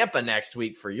to Tampa next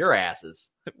week for your asses.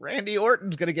 Randy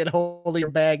Orton's going to get hold of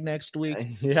your bag next week.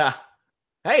 Yeah.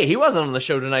 Hey, he wasn't on the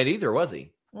show tonight either, was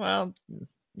he? Well,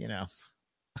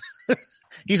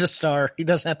 he's a star. He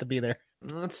doesn't have to be there.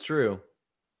 That's true.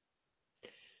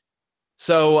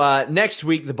 So next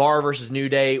week, The Bar versus New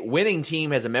Day. Winning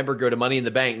team has a member go to Money in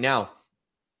the Bank. Now,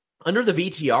 under the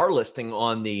VTR listing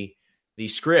on the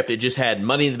script, it just had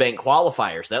Money in the Bank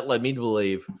qualifiers. That led me to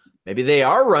believe maybe they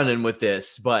are running with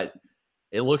this, but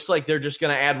it looks like they're just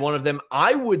going to add one of them.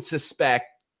 I would suspect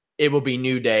it will be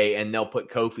New Day, and they'll put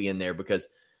Kofi in there because,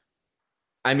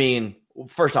 I mean,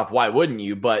 first off, why wouldn't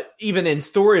you? But even in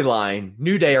storyline,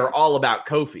 New Day are all about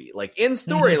Kofi. Like in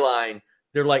storyline,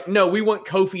 they're like, no, we want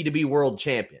Kofi to be world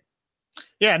champion.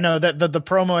 Yeah, no, the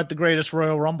promo at the Greatest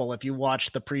Royal Rumble, if you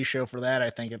watch the pre-show for that,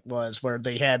 I think it was, where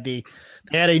they had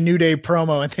a New Day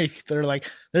promo, and they're like,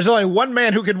 there's only one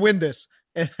man who can win this.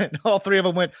 And all three of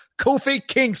them went, Kofi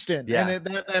Kingston. Yeah.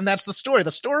 And that's the story.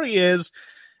 The story is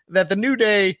that the New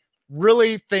Day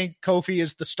really think Kofi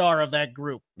is the star of that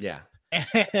group. Yeah.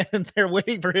 And they're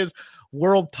waiting for his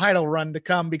world title run to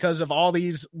come because of all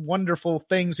these wonderful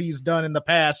things he's done in the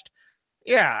past.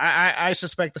 Yeah, I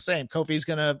suspect the same. Kofi's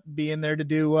going to be in there to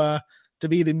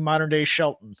be the modern day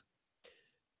Shelton.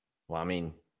 Well, I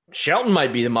mean, Shelton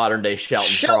might be the modern day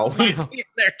Shelton. Shelton might be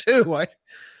there too.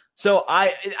 So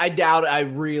I doubt, I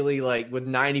really with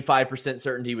 95%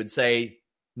 certainty would say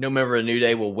no member of New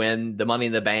Day will win the Money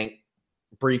in the Bank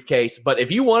briefcase. But if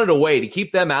you wanted a way to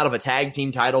keep them out of a tag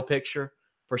team title picture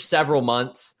for several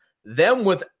months, them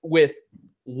with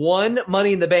one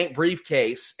Money in the Bank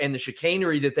briefcase and the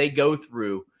chicanery that they go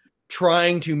through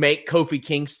trying to make Kofi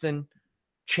Kingston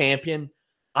champion,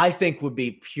 I think would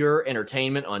be pure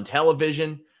entertainment on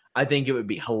television. I think it would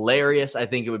be hilarious. I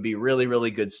think it would be really,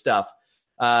 really good stuff.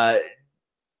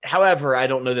 However, I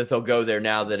don't know that they'll go there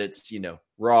now that it's,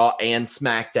 Raw and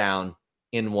SmackDown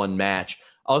in one match.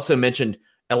 Also mentioned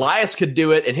Elias could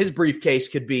do it, and his briefcase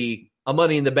could be a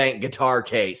Money in the Bank guitar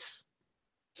case.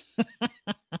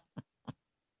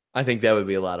 I think that would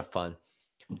be a lot of fun.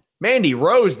 Mandy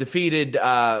Rose defeated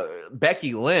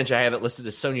Becky Lynch. I have it listed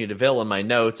as Sonya Deville in my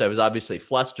notes. I was obviously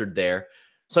flustered there.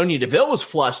 Sonya Deville was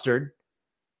flustered.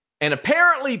 And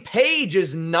apparently Paige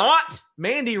is not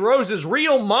Mandy Rose's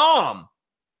real mom.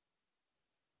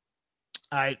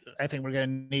 I think we're gonna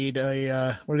need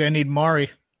Mari.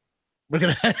 We're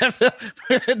gonna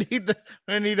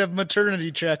need a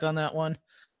maternity check on that one.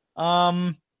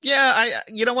 Yeah,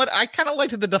 you know what? I kind of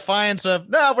liked the defiance of,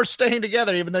 no, we're staying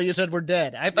together, even though you said we're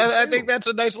dead. I think that's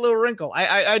a nice little wrinkle.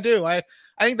 I do. I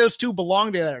think those two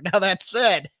belong together. Now, that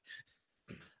said,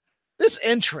 this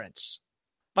entrance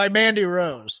by Mandy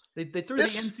Rose. They threw the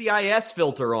NCIS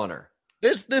filter on her.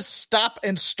 This stop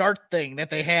and start thing that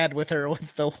they had with her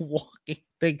with the walking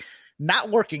thing, not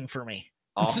working for me.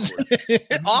 Awkward.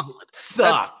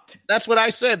 Sucked. That's what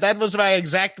I said. That was my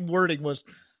exact wording was,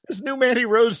 this new Mandy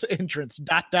Rose entrance, ...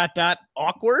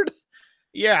 awkward.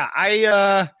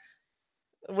 Yeah,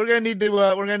 we're gonna need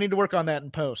to work on that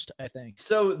in post, I think.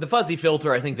 So the fuzzy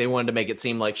filter, I think they wanted to make it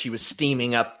seem like she was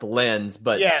steaming up the lens,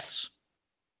 but yes,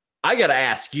 I gotta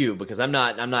ask you, because I'm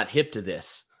not hip to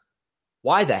this.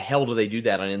 Why the hell do they do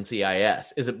that on NCIS?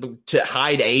 Is it to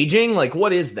hide aging? Like,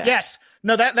 what is that? Yes,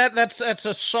 no, that's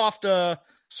a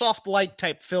soft light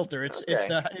type filter. It's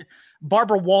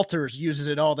Barbara Walters uses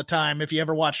it all the time. If you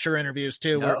ever watched her interviews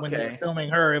too, when they were filming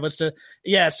her, it's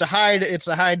to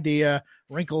hide the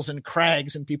wrinkles and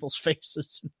crags in people's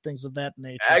faces and things of that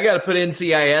nature. I got to put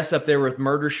NCIS up there with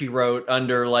Murder, She Wrote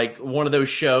under one of those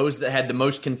shows that had the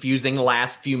most confusing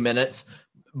last few minutes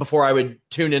before I would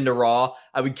tune into Raw.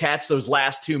 I would catch those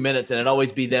last 2 minutes and it'd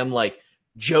always be them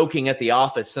joking at the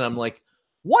office. And I'm like,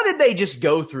 what did they just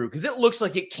go through? Because it looks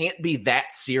like it can't be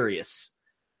that serious.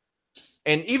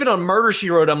 And even on Murder, She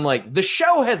Wrote, I'm like, the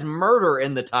show has murder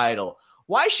in the title.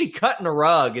 Why is she cutting a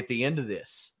rug at the end of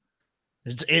this?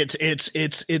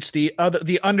 It's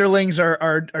the underlings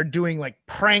are doing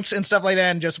pranks and stuff like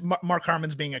that, and just Mark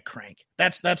Harmon's being a crank.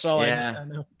 That's all I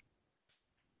know.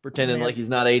 Pretending like he's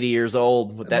not 80 years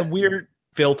old with that weird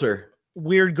filter.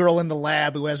 Weird girl in the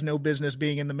lab who has no business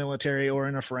being in the military or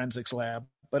in a forensics lab.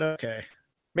 But okay.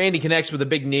 Mandy connects with a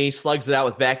big knee, slugs it out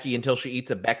with Becky until she eats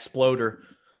a Bexploder.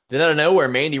 Then out of nowhere,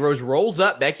 Mandy Rose rolls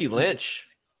up Becky Lynch.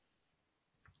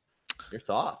 Your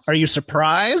thoughts? Are you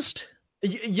surprised?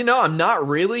 I'm not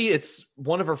really. It's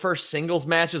one of her first singles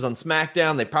matches on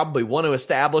SmackDown. They probably want to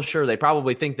establish her. They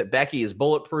probably think that Becky is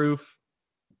bulletproof.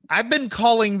 I've been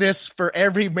calling this for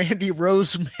every Mandy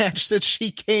Rose match since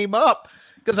she came up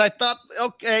because I thought,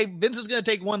 okay, Vince is going to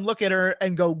take one look at her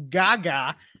and go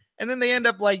gaga. And then they end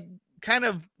up kind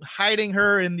of hiding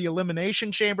her in the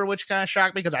Elimination Chamber, which kind of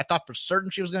shocked me because I thought for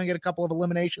certain she was going to get a couple of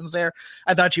eliminations there.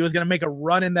 I thought she was going to make a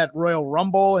run in that Royal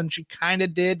Rumble, and she kind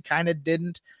of did, kind of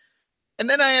didn't. And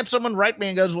then I had someone write me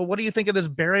and goes, well, what do you think of this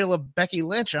burial of Becky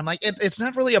Lynch? I'm like, it's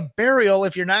not really a burial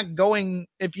if you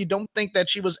don't think that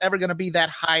she was ever going to be that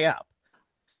high up.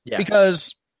 Yeah.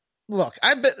 Because, look,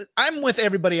 I'm with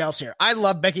everybody else here. I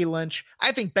love Becky Lynch.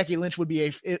 I think Becky Lynch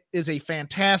is a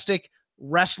fantastic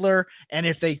wrestler, and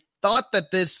if they thought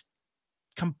that this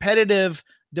competitive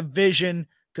division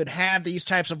could have these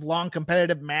types of long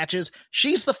competitive matches,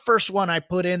 she's the first one I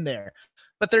put in there.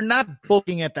 But they're not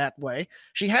booking it that way.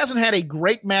 She hasn't had a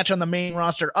great match on the main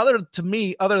roster other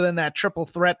than that Triple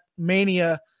Threat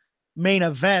Mania main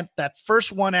event, that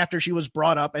first one after she was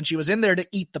brought up, and she was in there to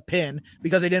eat the pin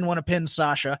because they didn't want to pin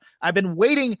Sasha. I've been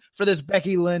waiting for this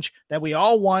Becky Lynch that we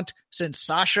all want since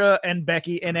Sasha and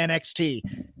Becky in NXT.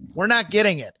 We're not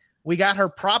getting it. We got her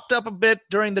propped up a bit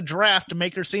during the draft to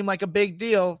make her seem like a big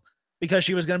deal because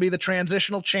she was going to be the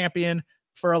transitional champion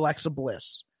for Alexa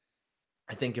Bliss.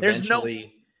 I think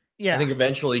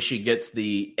eventually she gets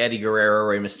the Eddie Guerrero,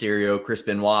 Rey Mysterio, Chris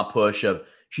Benoit push of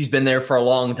she's been there for a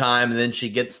long time, and then she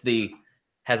gets the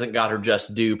hasn't got her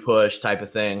just due push type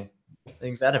of thing. I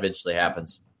think that eventually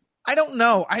happens. I don't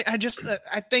know. I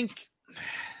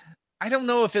don't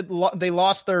know if they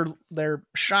lost their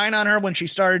shine on her when she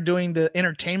started doing the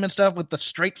entertainment stuff with the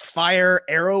straight fire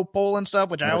arrow pole and stuff,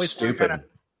 which I always stupid.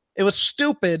 It was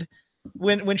stupid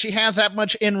when she has that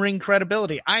much in-ring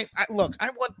credibility. I want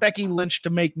Becky Lynch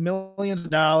to make millions of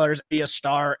dollars, be a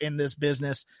star in this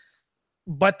business,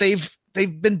 but they've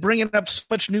been bringing up so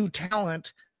much new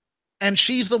talent, and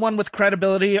she's the one with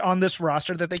credibility on this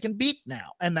roster that they can beat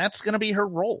now, and that's going to be her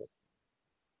role.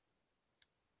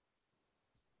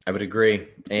 I would agree.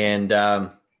 And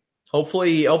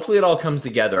hopefully it all comes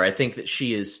together. I think that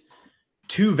she is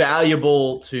too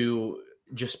valuable to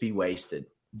just be wasted.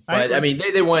 But, I mean,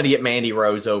 they wanted to get Mandy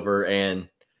Rose over, and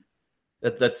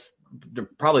that's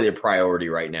probably their priority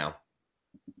right now.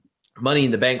 Money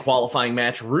in the Bank qualifying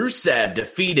match. Rusev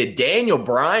defeated Daniel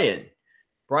Bryan.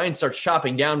 Bryan starts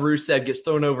chopping down Rusev, gets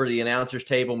thrown over to the announcer's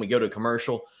table, and we go to a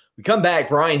commercial. We come back.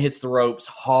 Bryan hits the ropes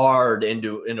hard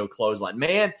into a clothesline.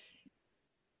 Man,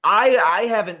 I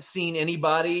haven't seen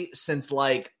anybody since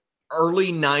like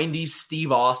early 90s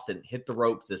Steve Austin hit the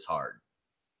ropes this hard.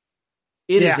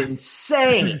 It is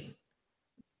insane.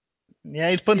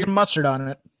 Yeah, he's putting some mustard on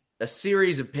it. A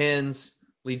series of pins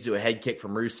leads to a head kick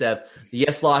from Rusev. The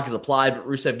yes lock is applied, but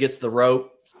Rusev gets the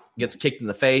rope, gets kicked in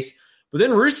the face. But then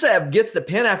Rusev gets the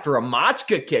pin after a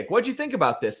Machka kick. What'd you think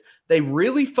about this? They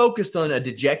really focused on a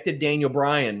dejected Daniel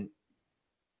Bryan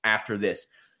after this.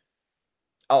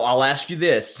 Oh, I'll ask you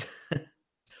this.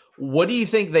 What do you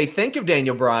think they think of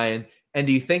Daniel Bryan? And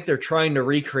do you think they're trying to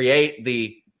recreate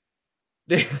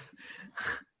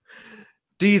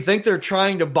do you think they're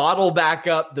trying to bottle back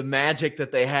up the magic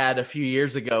that they had a few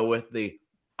years ago with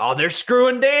they're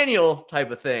screwing Daniel type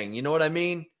of thing? You know what I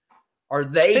mean? Are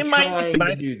they trying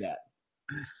to do that?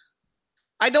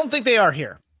 I don't think they are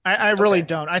here. I really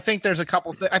don't. I think there's a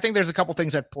couple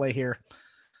things at play here.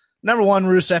 Number one,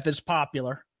 Rusev is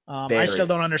popular. I still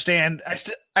don't understand.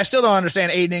 I still don't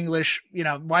understand Aiden English. You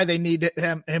know why they need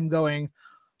him going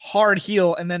hard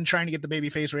heel and then trying to get the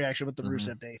babyface reaction with the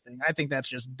Rusev Day thing. I think that's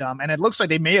just dumb. And it looks like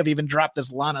they may have even dropped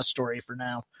this Lana story for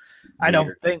now. I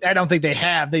don't think they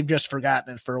have. They've just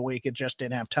forgotten it for a week. It just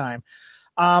didn't have time.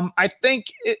 I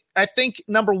think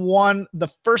number one, the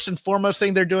first and foremost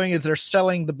thing they're doing is they're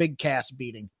selling the Big Cass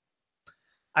beating.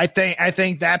 I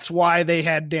think that's why they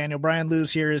had Daniel Bryan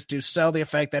lose here, is to sell the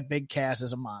effect that Big Cass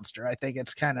is a monster. I think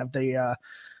it's kind of the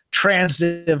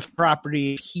transitive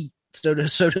property heat, so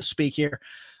to speak here.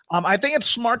 I think it's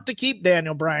smart to keep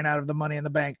Daniel Bryan out of the Money in the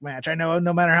Bank match. I know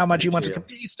no matter how much he wants to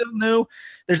compete, he's still new.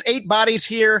 There's 8 bodies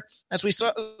here. As we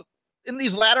saw in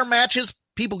these latter matches,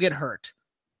 people get hurt,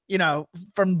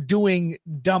 from doing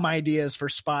dumb ideas for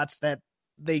spots that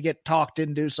they get talked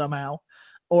into somehow,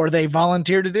 or they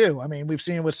volunteer to do. I mean, we've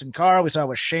seen it with Sin Cara. We saw it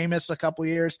with Sheamus a couple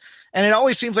years. And it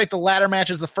always seems like the latter match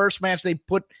is the first match they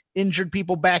put injured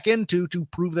people back into to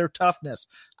prove their toughness.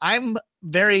 I'm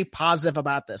very positive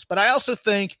about this. But I also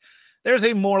think there's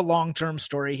a more long-term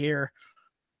story here.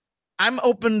 I'm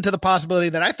open to the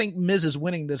possibility that I think Miz is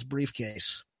winning this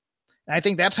briefcase. And I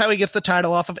think that's how he gets the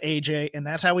title off of AJ, and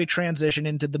that's how we transition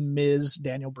into the Miz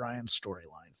Daniel Bryan storyline.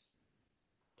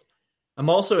 I'm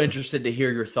also interested to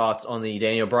hear your thoughts on the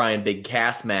Daniel Bryan Big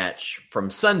Cass match from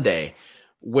Sunday,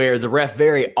 where the ref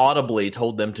very audibly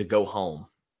told them to go home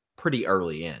pretty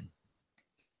early in.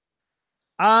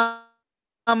 I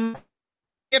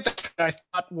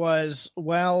thought was,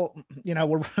 we're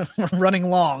running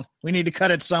long. We need to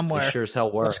cut it somewhere. It sure as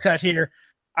hell were. Let's cut here.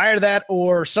 Either that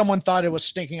or someone thought it was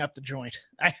stinking up the joint.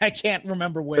 I can't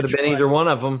remember which. Could have been either one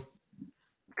of them.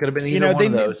 Could have been either one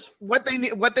of those. What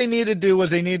they need to do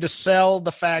was they need to sell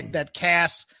the fact that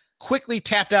Cass quickly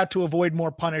tapped out to avoid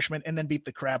more punishment and then beat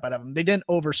the crap out of him. They didn't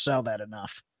oversell that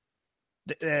enough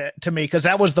to me, because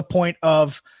that was the point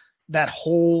of that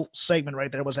whole segment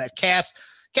right there, was that Cass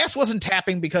wasn't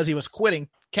tapping because he was quitting.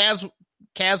 Cass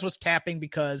was tapping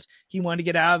because he wanted to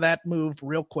get out of that move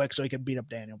real quick so he could beat up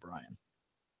Daniel Bryan.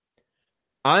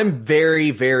 I'm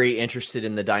very, very interested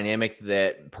in the dynamic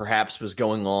that perhaps was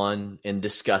going on in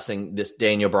discussing this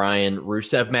Daniel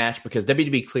Bryan-Rusev match, because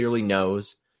WWE clearly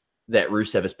knows that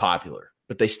Rusev is popular,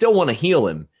 but they still want to heel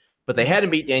him. But they had to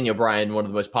beat Daniel Bryan, one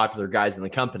of the most popular guys in the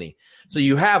company. So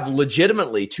you have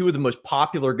legitimately two of the most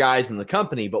popular guys in the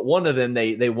company, but one of them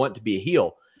they want to be a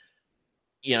heel.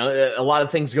 You know, a lot of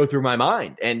things go through my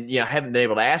mind, and I haven't been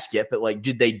able to ask yet, but like,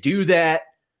 did they do that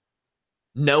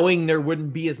knowing there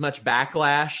wouldn't be as much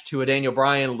backlash to a Daniel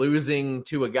Bryan losing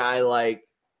to a guy like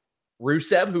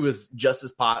Rusev, who is just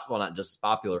as not just as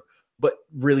popular, but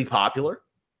really popular?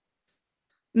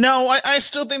 No, I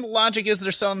still think the logic is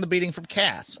they're selling the beating from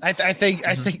Cass. I think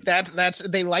that's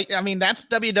they like. I mean, that's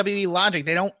WWE logic.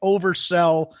 They don't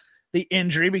oversell the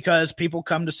injury because people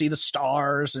come to see the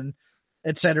stars and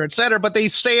et cetera, et cetera. But they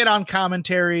say it on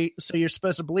commentary, so you're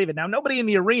supposed to believe it. Now, nobody in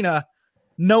the arena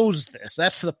knows this.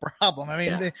 That's the problem. I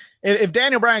mean, if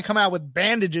Daniel Bryan come out with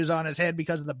bandages on his head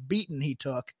because of the beating he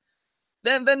took,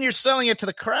 then you're selling it to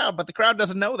the crowd, but the crowd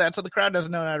doesn't know that, so the crowd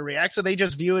doesn't know how to react, so they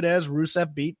just view it as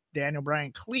Rusev beat Daniel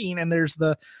Bryan clean, and there's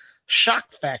the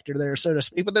shock factor there, so to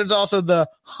speak, but there's also the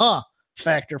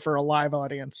factor for a live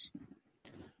audience.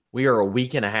 We are a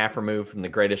week and a half removed from the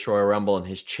Greatest Royal Rumble, and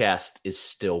his chest is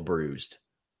still bruised.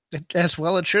 As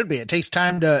well it should be. It takes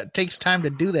time to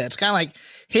do that. It's kind of like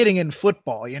hitting in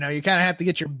football. You kind of have to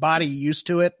get your body used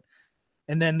to it,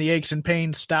 and then the aches and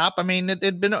pains stop. I mean,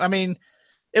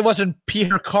 it wasn't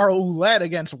Pierre Carl Ouellet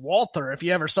against Walter. If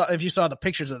you saw the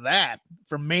pictures of that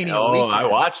from Mania weekend. I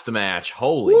watched the match.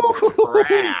 Holy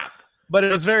crap! But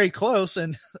it was very close.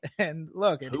 And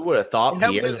look, who would have thought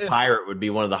Pierre the Pirate would be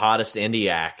one of the hottest indie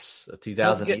acts of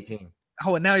 2018?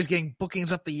 And now he's getting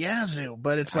bookings up the yazoo.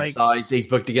 But it's he's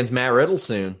booked against Matt Riddle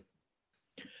soon.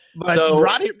 But so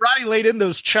Roddy laid in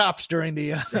those chops during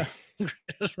the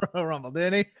Royal Rumble,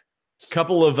 didn't he?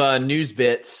 Couple of news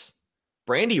bits.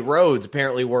 Brandy Rhodes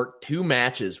apparently worked 2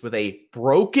 matches with a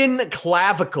broken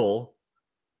clavicle.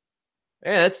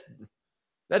 Yeah,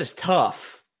 that is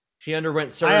tough. She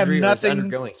underwent surgery or is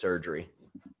undergoing surgery.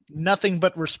 Nothing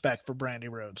but respect for Brandy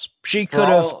Rhodes. She could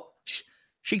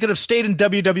have stayed in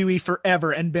WWE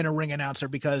forever and been a ring announcer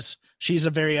because she's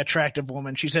a very attractive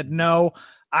woman. She said, "No,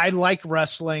 I like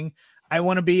wrestling. I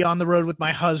want to be on the road with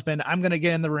my husband. I'm going to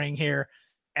get in the ring here."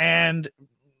 And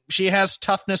she has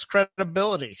toughness,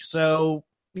 credibility. So,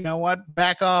 you know what?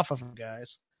 Back off of her,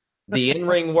 guys. The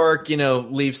in-ring work,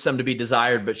 leaves some to be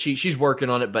desired, but she's working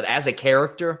on it. But as a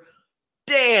character,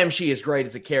 damn, she is great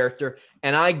as a character.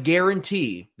 And I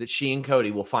guarantee that she and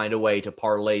Cody will find a way to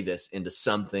parlay this into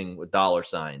something with dollar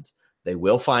signs. They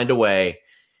will find a way.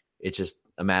 It's just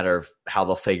a matter of how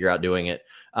they'll figure out doing it.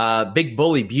 Big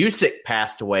Bully Busick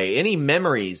passed away. Any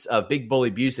memories of Big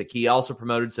Bully Busick? He also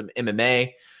promoted some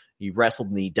MMA. He wrestled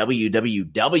in the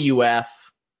WWF.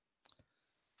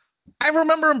 I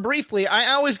remember him briefly.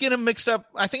 I always get him mixed up.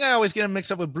 I think I always get him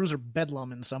mixed up with Bruiser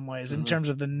Bedlam in some ways in terms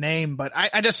of the name. But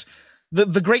I just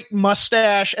the great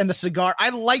mustache and the cigar. I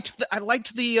liked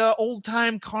the old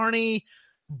time Carney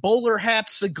bowler hat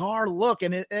cigar look,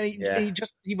 and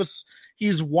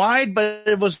he's wide, but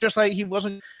it was just like he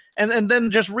wasn't. And then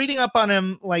just reading up on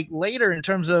him like later in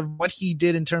terms of what he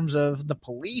did in terms of the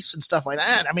police and stuff like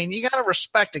that. I mean, you got to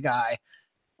respect a guy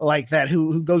like that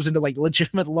who goes into like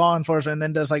legitimate law enforcement and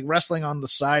then does like wrestling on the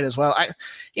side as well.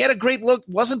 He had a great look.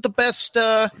 Wasn't the best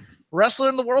wrestler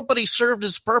in the world, but he served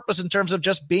his purpose in terms of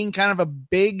just being kind of a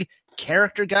big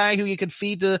character guy who you could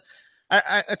feed to.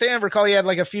 I think I recall he had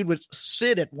like a feud with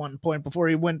Sid at one point before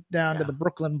he went down to the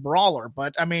Brooklyn Brawler.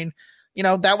 But I mean,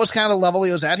 that was kind of the level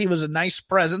he was at. He was a nice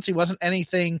presence. He wasn't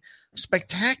anything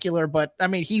spectacular, but I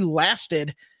mean, he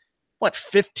lasted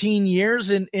 15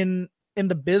 years in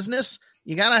the business.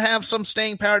 You got to have some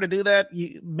staying power to do that.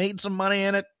 You made some money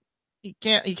in it. You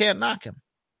can't knock him.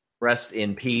 Rest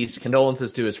in peace.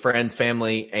 Condolences to his friends,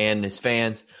 family, and his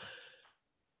fans.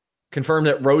 Confirmed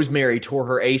that Rosemary tore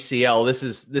her ACL. This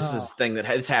is the thing that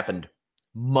has happened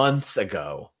months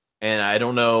ago. And I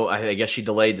don't know. I guess she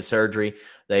delayed the surgery.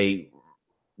 They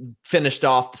finished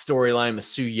off the storyline with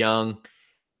Su Yung.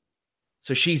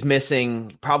 So she's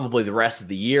missing probably the rest of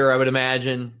the year, I would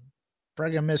imagine.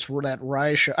 Probably gonna miss that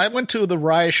Rise show. I went to the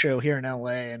Rise show here in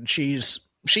LA, and she's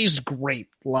great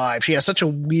live. She has such a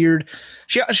weird.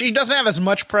 She doesn't have as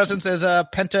much presence as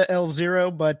Penta El Zero,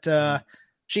 but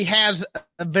she has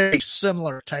a very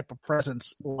similar type of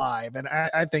presence live, and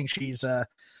I think she's and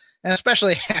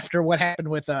especially after what happened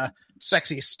with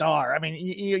Sexy Star. I mean,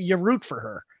 you root for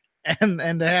her,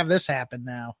 and to have this happen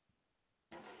now.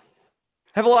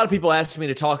 Have a lot of people asking me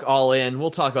to talk All In.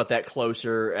 We'll talk about that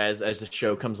closer as the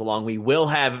show comes along. We will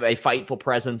have a Fightful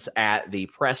presence at the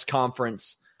press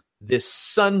conference this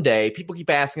Sunday. People keep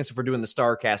asking us if we're doing the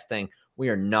StarCast thing. We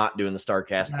are not doing the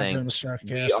StarCast thing.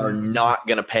 We are not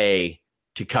going to pay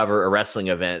to cover a wrestling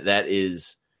event that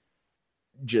is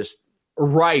just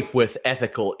ripe with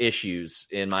ethical issues,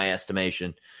 in my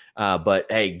estimation. But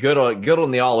hey, good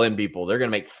on the All In people. They're going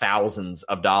to make thousands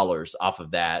of dollars off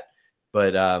of that.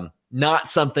 But not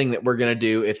something that we're going to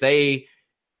do. If they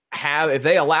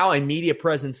allow a media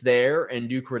presence there and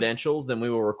do credentials, then we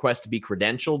will request to be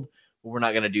credentialed. We're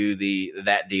not going to do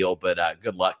that deal, but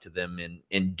good luck to them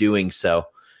in doing so.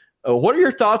 What are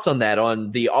your thoughts on that,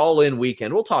 on the All In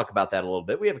weekend? We'll talk about that a little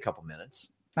bit. We have a couple minutes.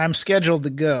 I'm scheduled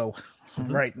to go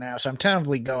right now, so I'm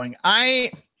tentatively going.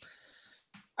 I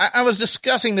was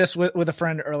discussing this with a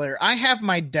friend earlier. I have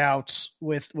my doubts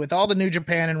with all the New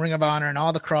Japan and Ring of Honor and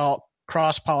all the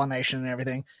cross-pollination and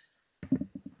everything.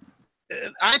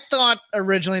 I thought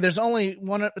originally there's only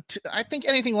one. I think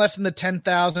anything less than the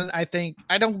 10,000.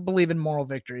 I don't believe in moral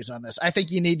victories on this. I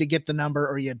think you need to get the number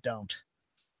or you don't.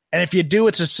 And if you do,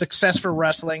 it's a success for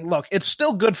wrestling. Look, it's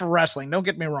still good for wrestling. Don't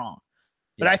get me wrong.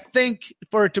 But I think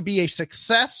for it to be a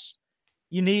success,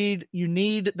 you need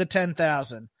the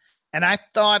 10,000. And I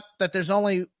thought that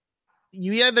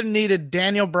you either needed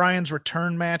Daniel Bryan's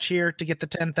return match here to get the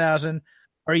 10,000,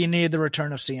 or you needed the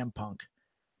return of CM Punk.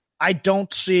 I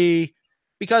don't see,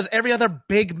 because every other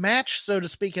big match, so to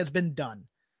speak, has been done.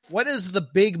 What is the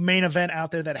big main event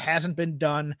out there that hasn't been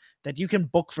done that you can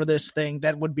book for this thing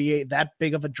that would be that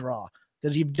big of a draw?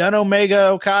 Because you've done Omega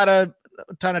Okada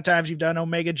a ton of times. You've done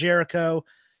Omega Jericho.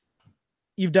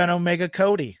 You've done Omega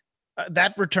Cody.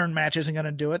 That return match isn't going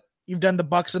to do it. You've done the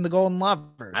Bucks and the Golden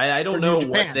Lovers. I don't know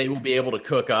what they will be able to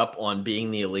cook up on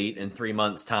Being the Elite in 3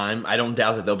 months' time. I don't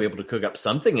doubt that they'll be able to cook up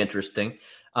something interesting.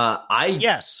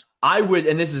 I would,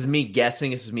 and this is me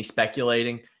guessing, this is me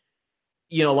speculating.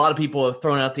 A lot of people have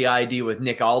thrown out the idea with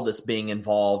Nick Aldis being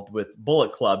involved with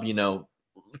Bullet Club.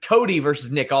 Cody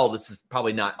versus Nick Aldis is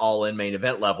probably not All In main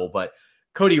event level, but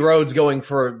Cody Rhodes going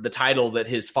for the title that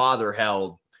his father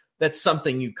held, that's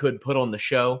something you could put on the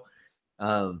show.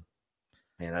 You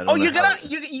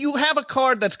have a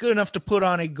card that's good enough to put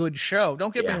on a good show.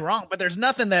 Don't get me wrong, but there's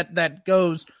nothing that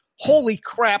goes, holy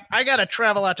crap, I got to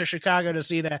travel out to Chicago to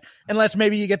see that, unless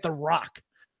maybe you get The Rock.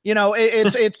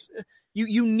 It's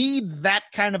you need that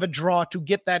kind of a draw to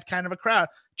get that kind of a crowd.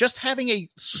 Just having a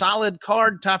solid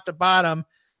card top to bottom,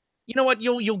 you know what,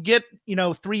 you'll get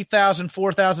 3,000,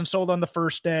 4,000 sold on the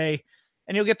first day,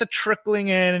 and you'll get the trickling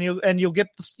in, and you'll get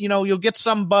you'll get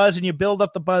some buzz, and you build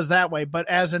up the buzz that way. But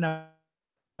as an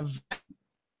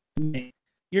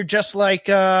you're just like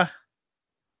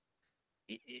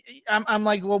I'm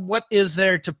like, well, what is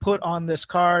there to put on this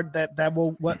card that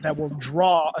will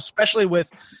draw, especially with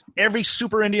every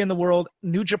super indie in the world,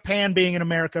 New Japan being in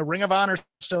America, Ring of Honor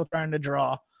still trying to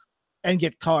draw and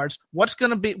get cards. What's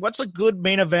a good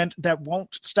main event that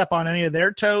won't step on any of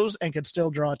their toes and could still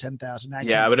draw 10,000?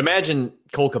 I would imagine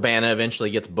Cole Cabana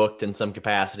eventually gets booked in some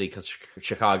capacity because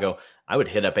Chicago. I would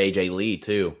hit up AJ Lee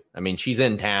too. I mean, she's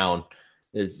in town.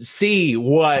 See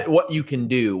what you can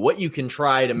do, what you can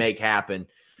try to make happen.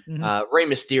 Mm-hmm. Rey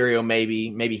Mysterio,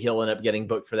 maybe he'll end up getting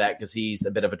booked for that because he's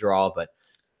a bit of a draw. But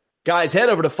guys, head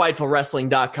over to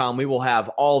FightfulWrestling.com. We will have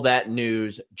all that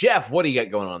news. Jeff, what do you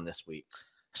got going on this week?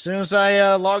 As soon as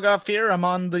I log off here, I'm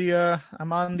on the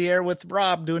air with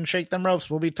Rob doing Shake Them Ropes.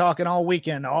 We'll be talking all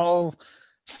weekend, all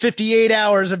 58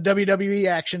 hours of WWE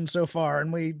action so far,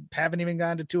 and we haven't even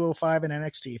gotten to 205 and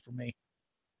NXT for me.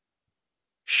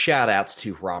 Shout outs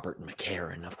to Robert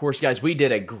McCarran. Of course, guys, we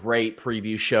did a great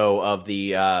preview show of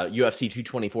the UFC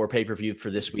 224 pay-per-view for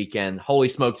this weekend. Holy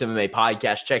Smokes MMA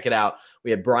podcast. Check it out.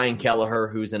 We had Brian Kelleher,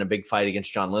 who's in a big fight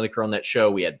against John Lineker on that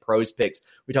show. We had pros picks.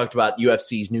 We talked about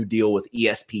UFC's new deal with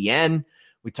ESPN.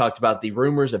 We talked about the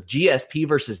rumors of GSP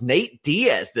versus Nate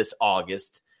Diaz this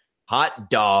August. Hot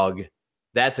dog.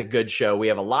 That's a good show. We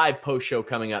have a live post show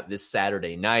coming up this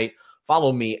Saturday night.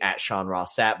 Follow me at Sean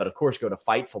Ross Sapp, but of course go to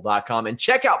Fightful.com and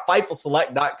check out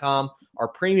FightfulSelect.com, our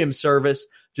premium service.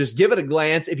 Just give it a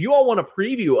glance. If you all want a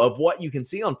preview of what you can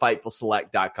see on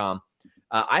FightfulSelect.com,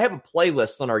 I have a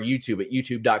playlist on our YouTube at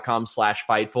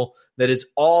youtube.com/Fightful that is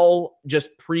all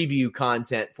just preview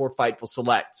content for Fightful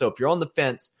Select. So if you're on the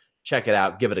fence, check it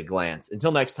out. Give it a glance.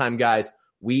 Until next time, guys,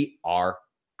 we are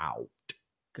out.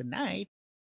 Good night.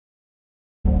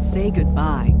 Say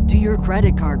goodbye to your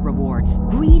credit card rewards.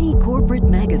 Greedy corporate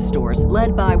mega stores,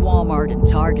 led by Walmart and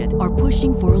Target, are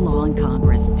pushing for a law in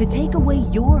Congress to take away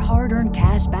your hard-earned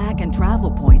cash back and travel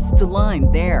points to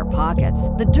line their pockets.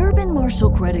 The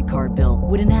Durbin-Marshall credit card bill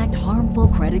would enact harmful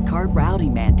credit card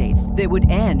routing mandates that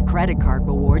would end credit card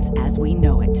rewards as we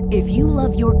know it. If you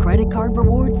love your credit card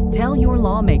rewards, tell your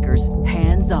lawmakers,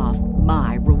 hands off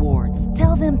My Rewards.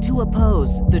 Tell them to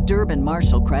oppose the Durbin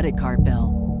Marshall credit card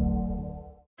bill.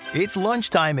 It's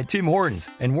lunchtime at Tim Hortons,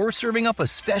 and we're serving up a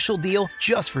special deal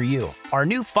just for you. Our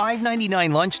new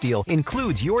 $5.99 lunch deal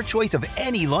includes your choice of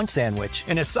any lunch sandwich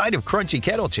and a side of crunchy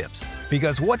kettle chips.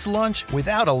 Because what's lunch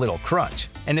without a little crunch?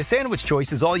 And the sandwich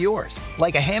choice is all yours,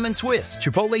 like a ham and Swiss,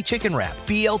 Chipotle chicken wrap,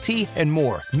 BLT, and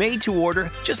more, made to order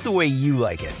just the way you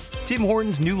like it. Tim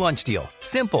Hortons' new lunch deal.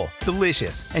 Simple,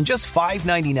 delicious, and just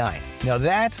 $5.99. Now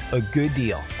that's a good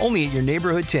deal. Only at your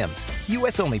neighborhood Tim's.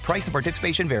 U.S. only. Price and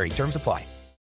participation vary. Terms apply.